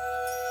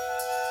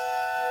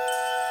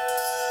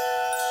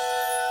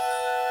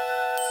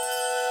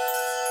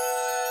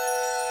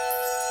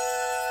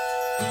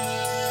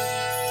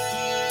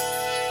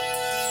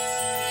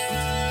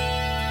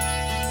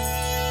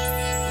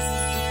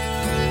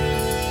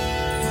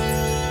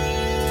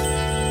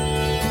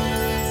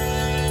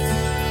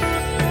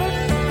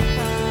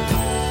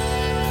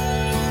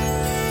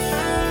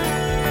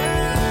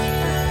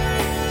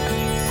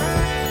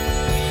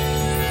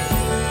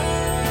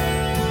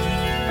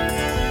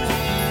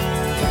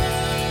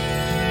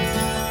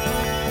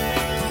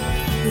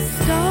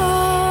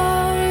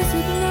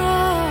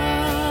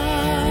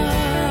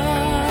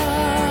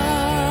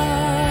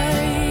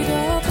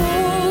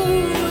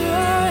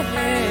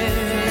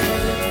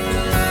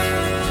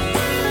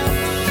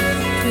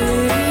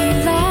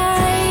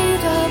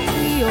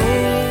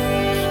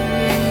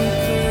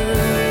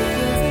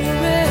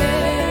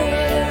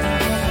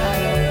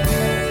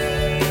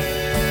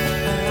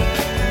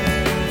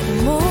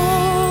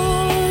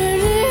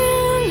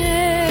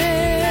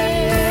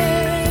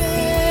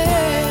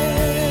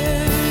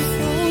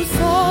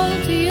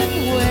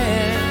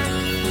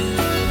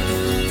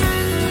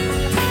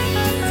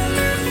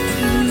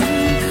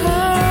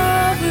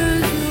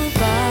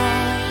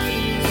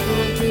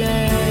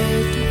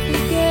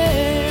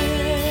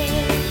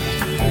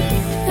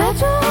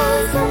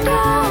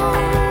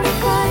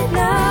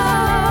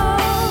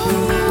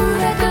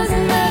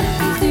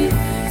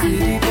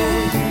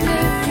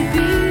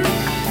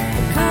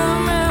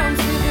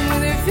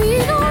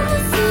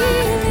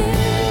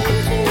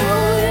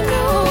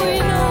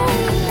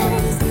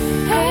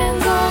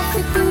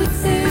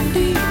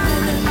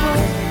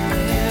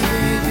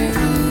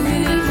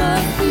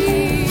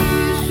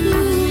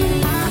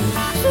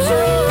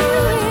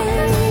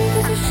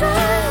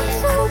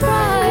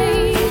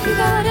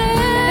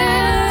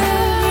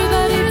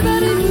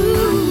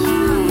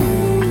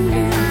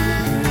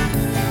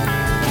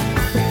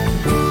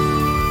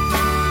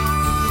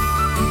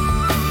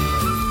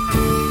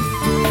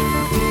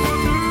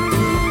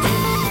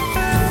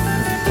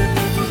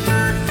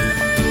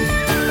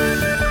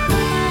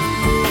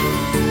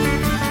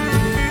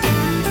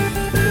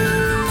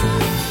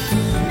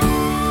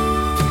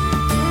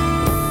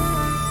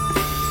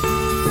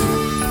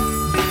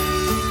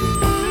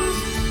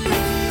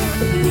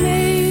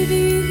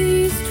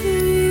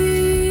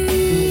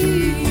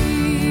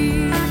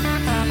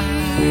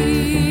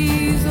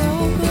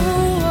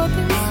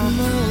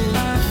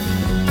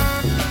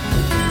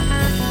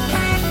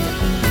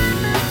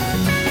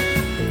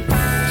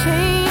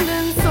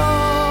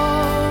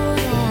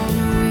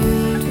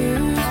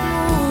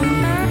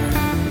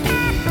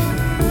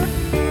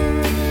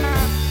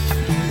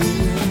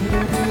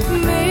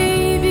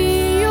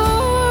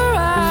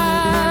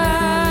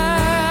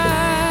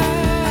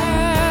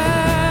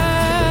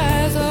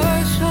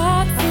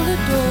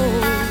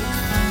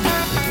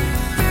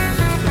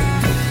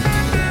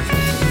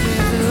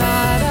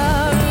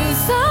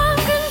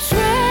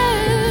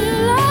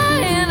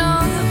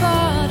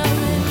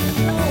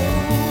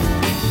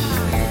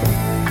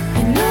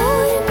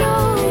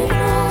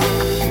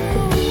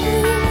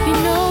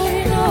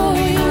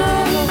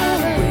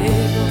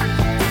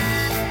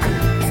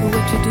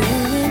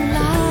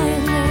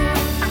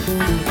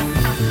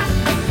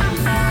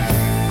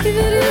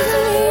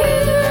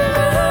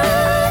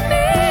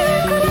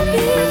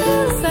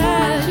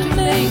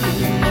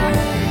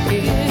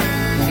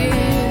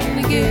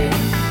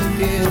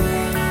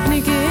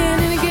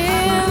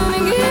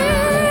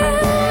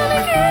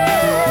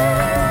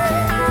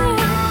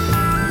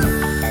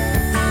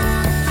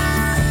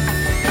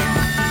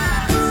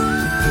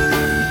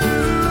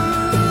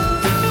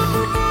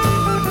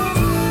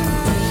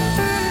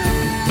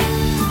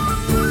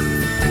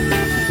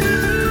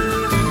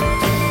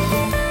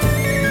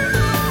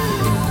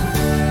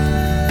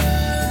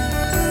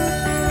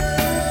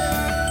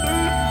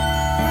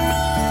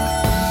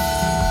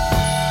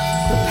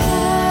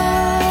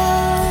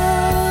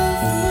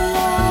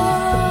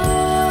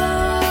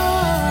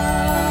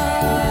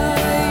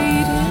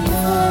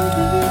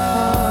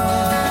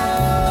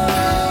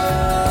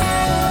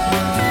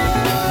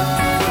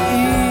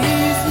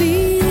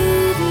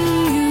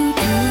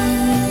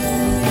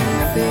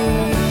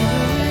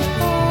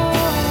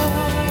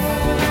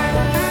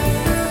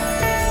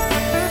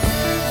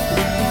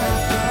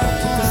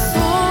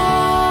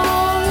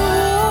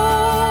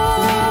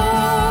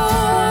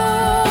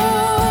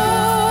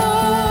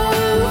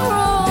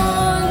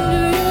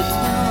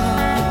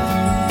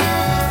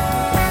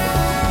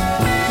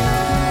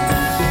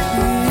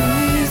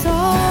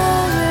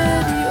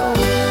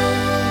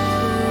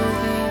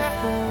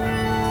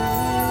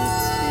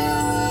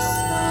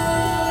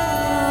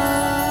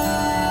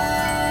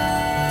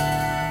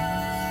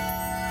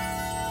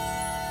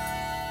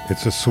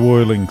 It's a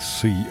swirling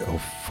sea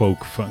of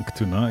folk funk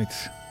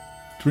tonight.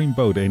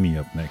 Dreamboat Annie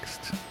up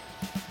next.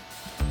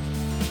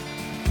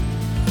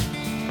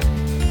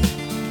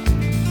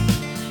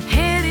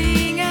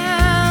 Heading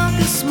out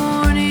this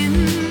morning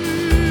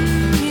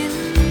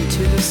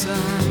into the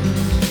sun,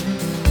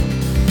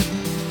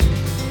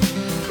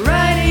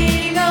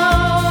 riding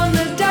on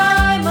the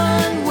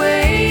diamond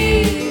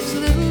waves,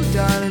 little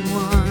darling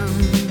one.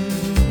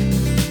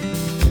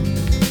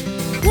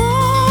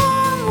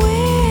 Warm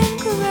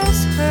wind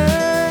caress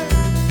her,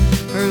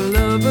 her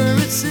lover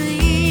it seems.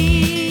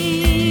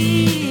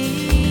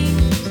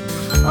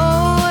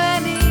 Oh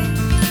Annie,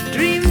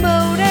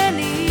 dreamboat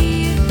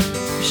Annie,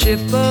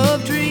 ship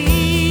of dreams.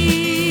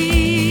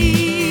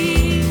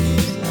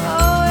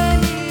 Oh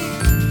Annie,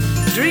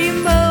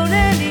 dreamboat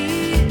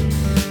Annie,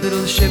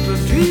 little ship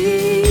of dreams.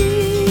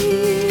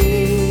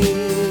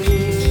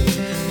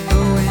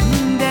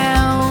 Going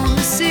down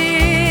the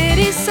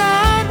city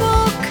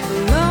sidewalk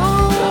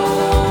alone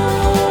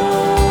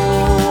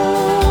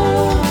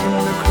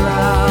in the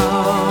crowds.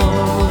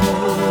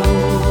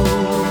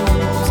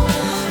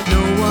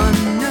 No one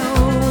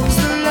knows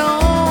the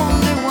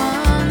lonely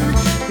one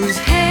whose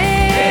head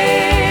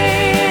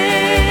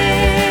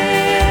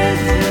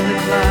in the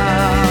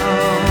clouds.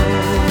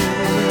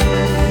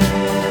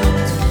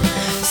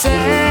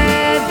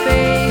 Sad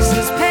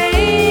faces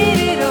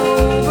painted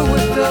over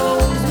with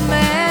those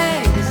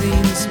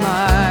magazine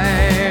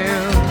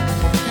smiles.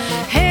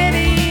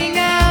 Heading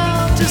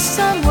out to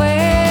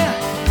somewhere,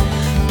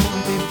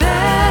 won't be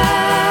back.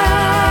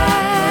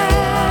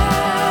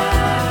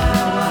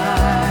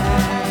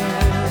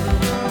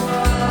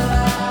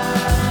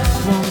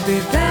 Won't be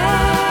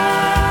back.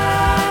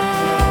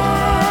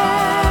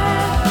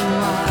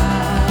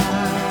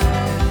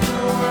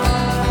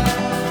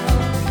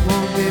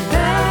 Won't be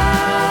back.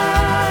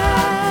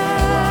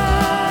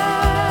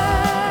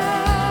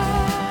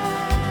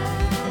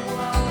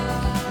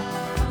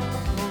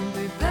 Won't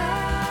be back.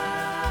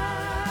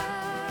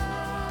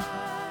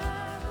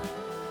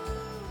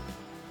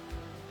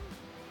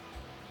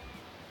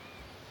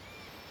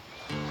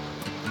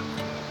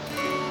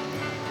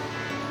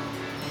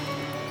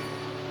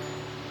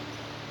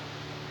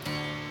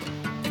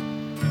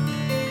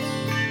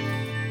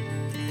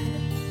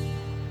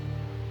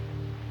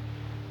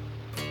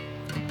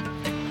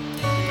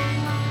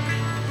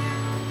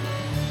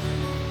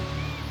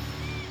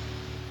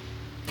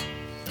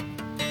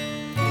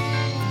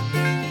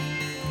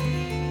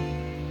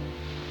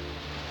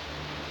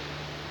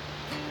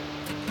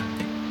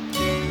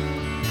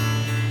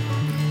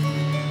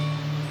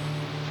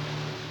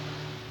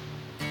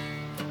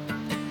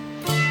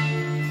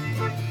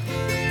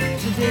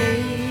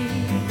 Today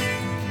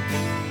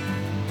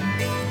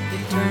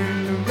it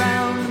turned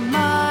around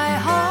my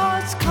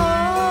heart's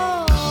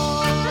call.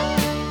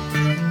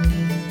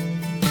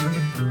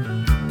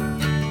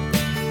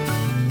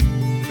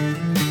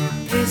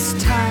 This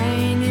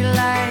tiny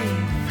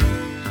life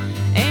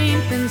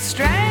ain't been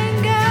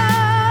strangled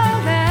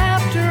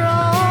after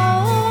all.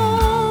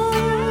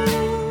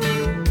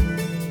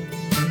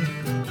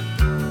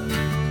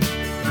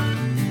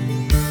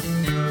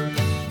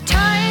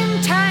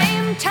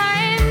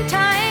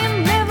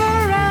 Time, never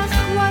ask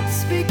what's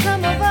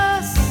become of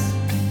us.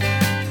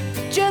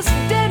 Just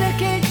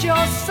dedicate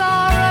your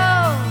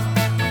sorrow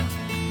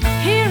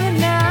here and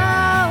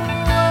now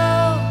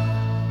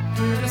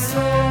to the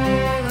soul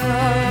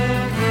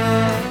of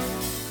the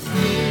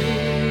sea.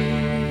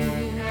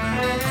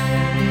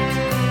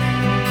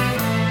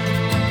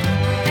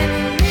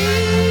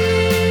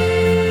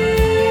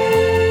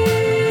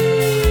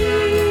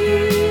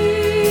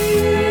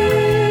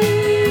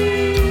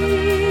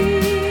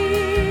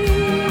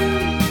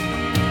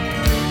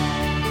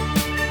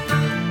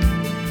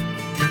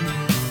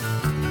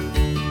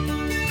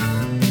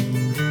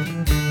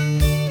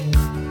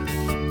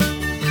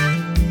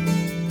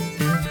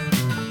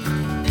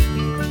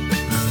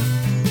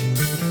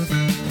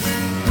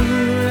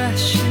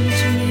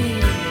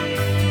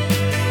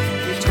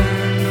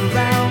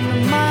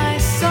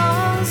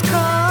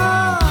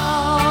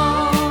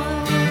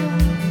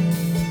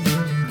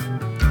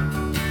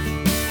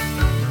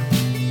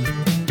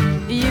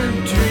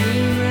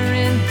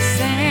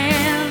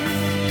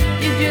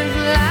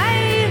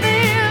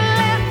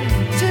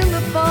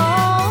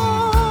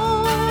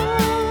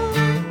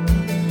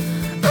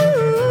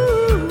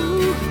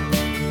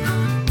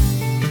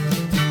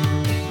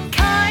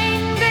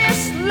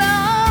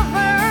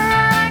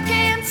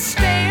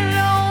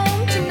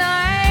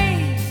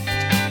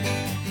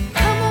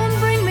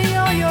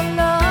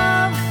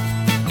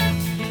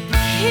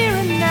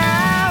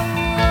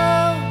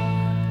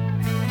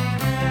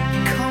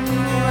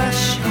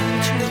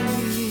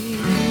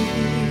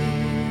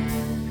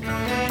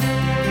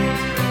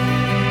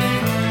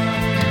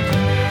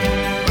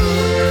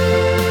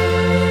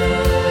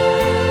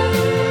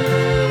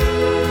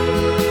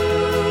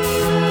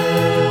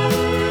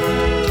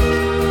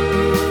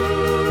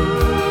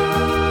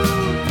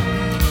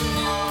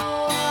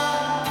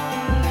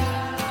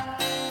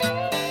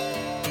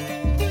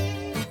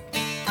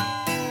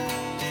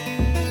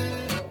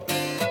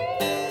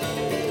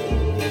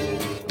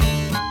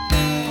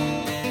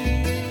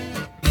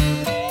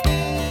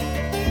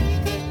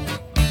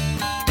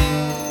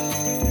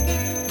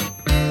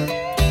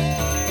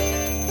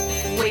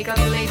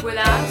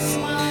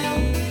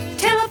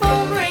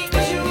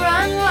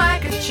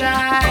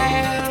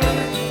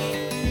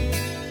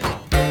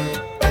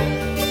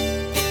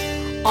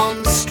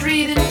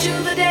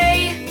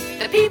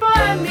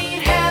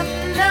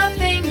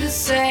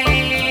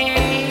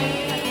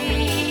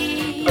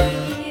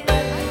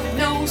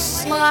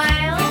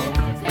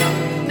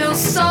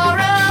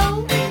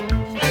 sorrow,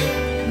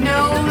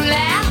 no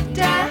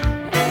laughter,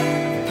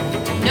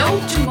 no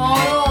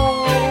tomorrow.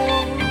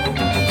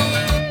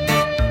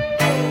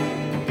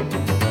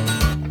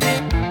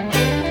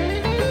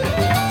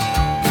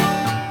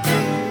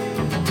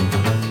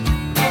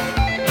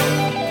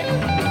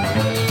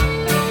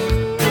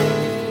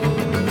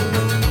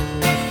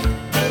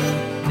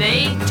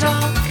 They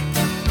talk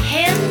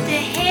hand to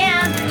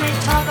hand and they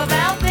talk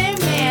about their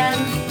man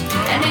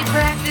and they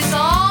practice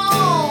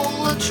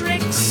all the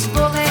tricks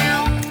for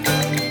them.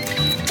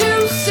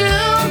 Too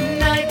soon,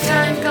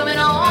 nighttime coming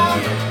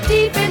on,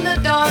 deep in the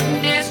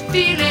darkness,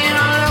 feeling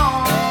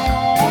alone.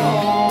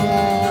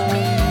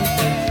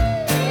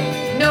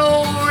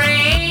 No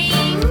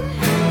rain,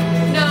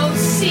 no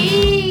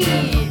sea,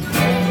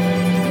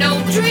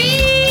 no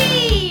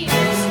dreams,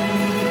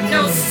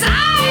 no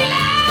silence.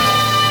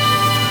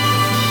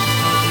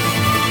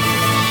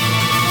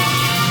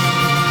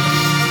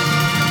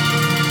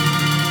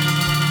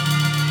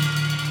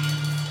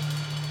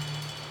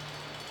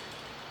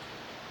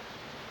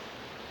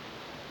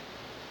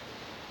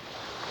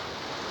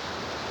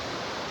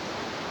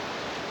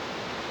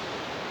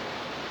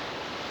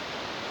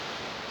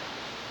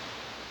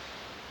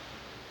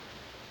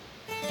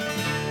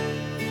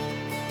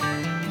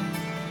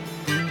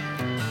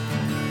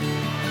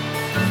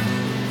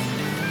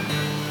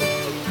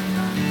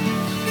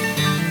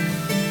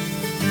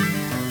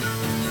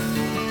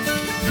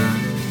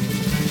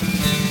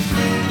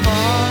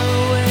 Far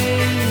away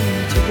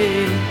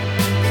today,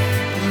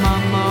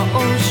 Mama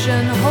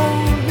Ocean,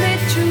 hold me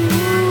to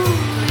you.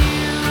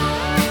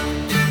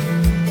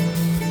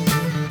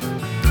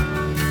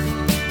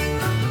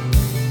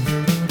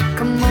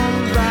 Come on,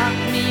 rock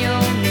me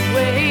on the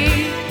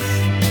waves.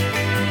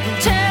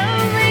 Tell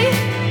me,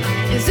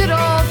 is it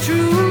all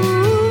true?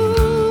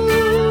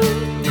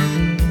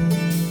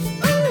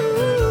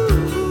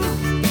 Ooh,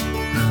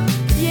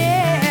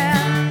 yeah.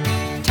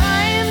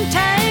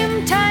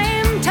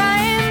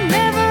 Time,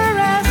 never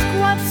ask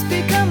what's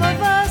become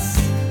of us.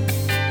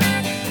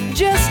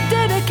 Just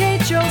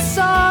dedicate your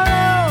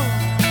sorrow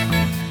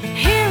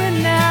here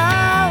and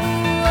now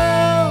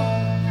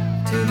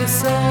to the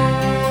soul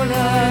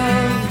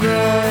of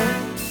the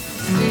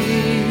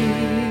sea.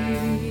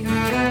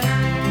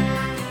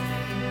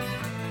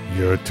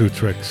 Your two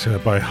tracks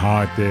by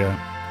Heart there.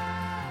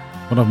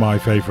 One of my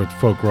favorite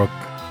folk rock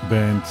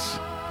bands.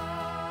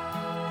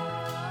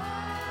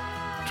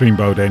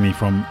 Dreamboat Annie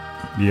from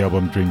the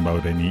album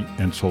Dreamboat Annie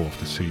and Soul of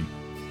the Sea.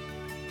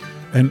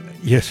 And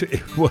yes,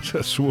 it was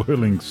a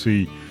swirling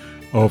sea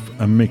of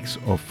a mix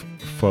of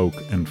folk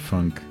and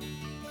funk.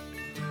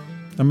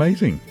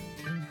 Amazing.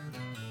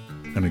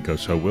 And it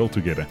goes so well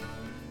together.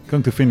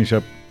 Going to finish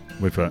up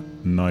with a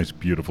nice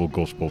beautiful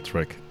gospel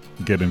track,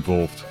 Get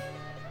Involved,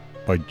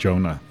 by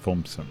Jonah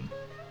Thompson.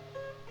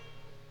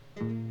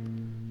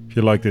 If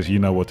you like this, you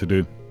know what to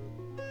do.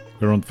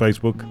 We're on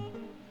Facebook,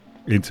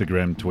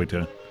 Instagram,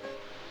 Twitter.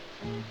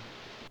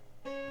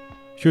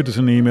 Shoot us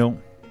an email,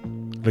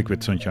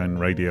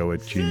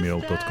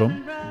 liquidsunshineradio@gmail.com,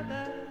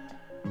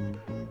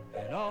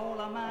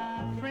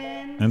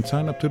 and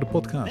sign up to the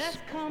podcast.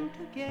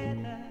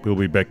 We'll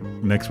be back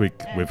next week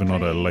with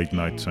another Late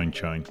Night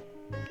Sunshine.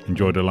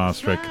 Enjoy the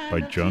last track by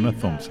Jonah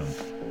Thompson.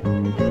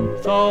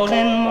 It's all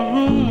in my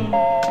room.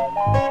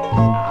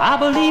 I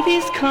believe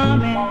he's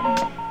coming.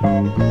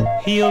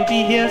 He'll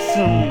be here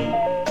soon.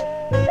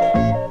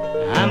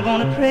 I'm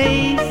gonna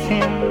praise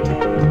him.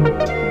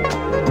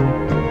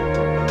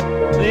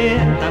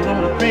 Well, I'm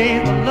gonna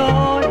praise the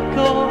Lord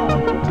God.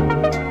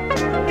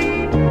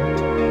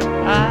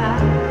 I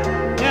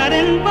got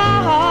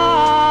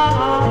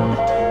involved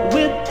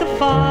with the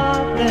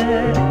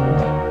Father.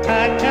 I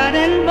got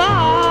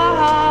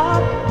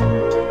involved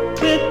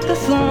with the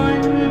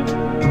Son.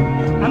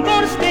 I'm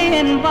gonna stay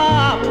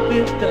involved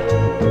with the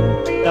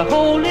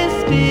Holy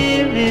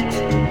Spirit.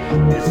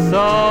 It's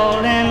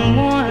all in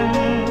one.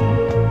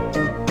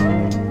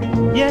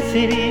 Yes,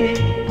 it is.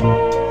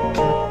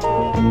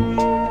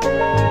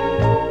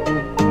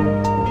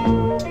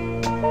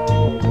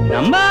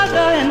 Now,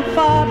 mother and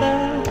father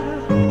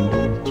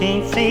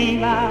can't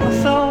save our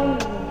soul.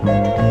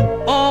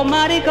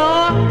 Almighty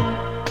God,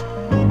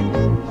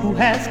 who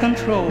has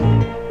control,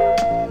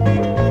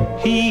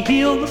 he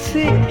healed the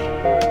sick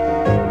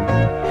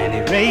and he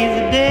raised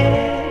the dead.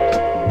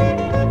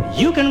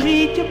 You can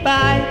read your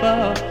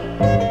Bible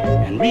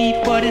and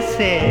read what it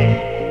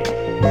said.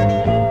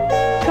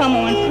 Come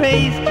on,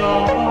 praise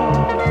God.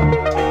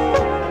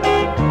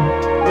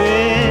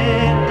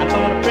 Well, I'm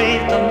gonna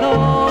praise the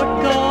Lord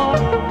God.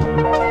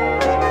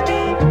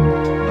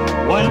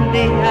 One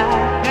day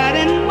I got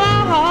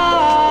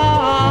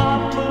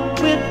involved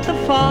with the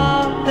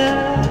Father.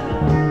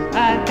 I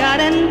got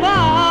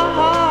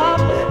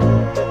involved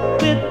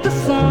with the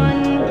Son.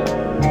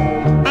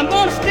 I'm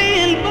gonna stay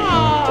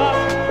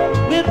involved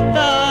with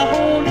the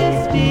Holy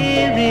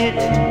Spirit.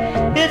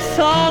 It's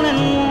all in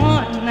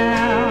one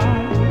now.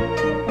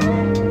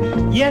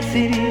 Yes,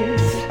 it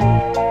is.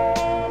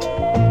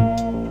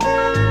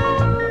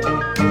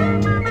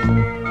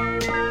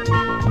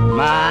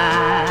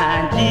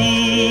 My Jesus.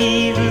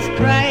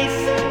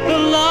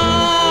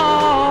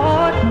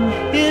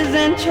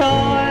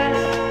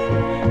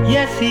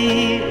 yes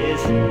he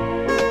is.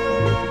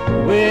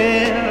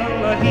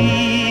 Well,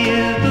 he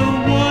is the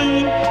one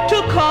to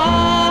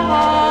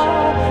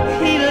call.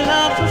 He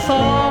loves us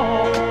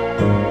all.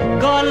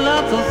 God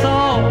loves us all.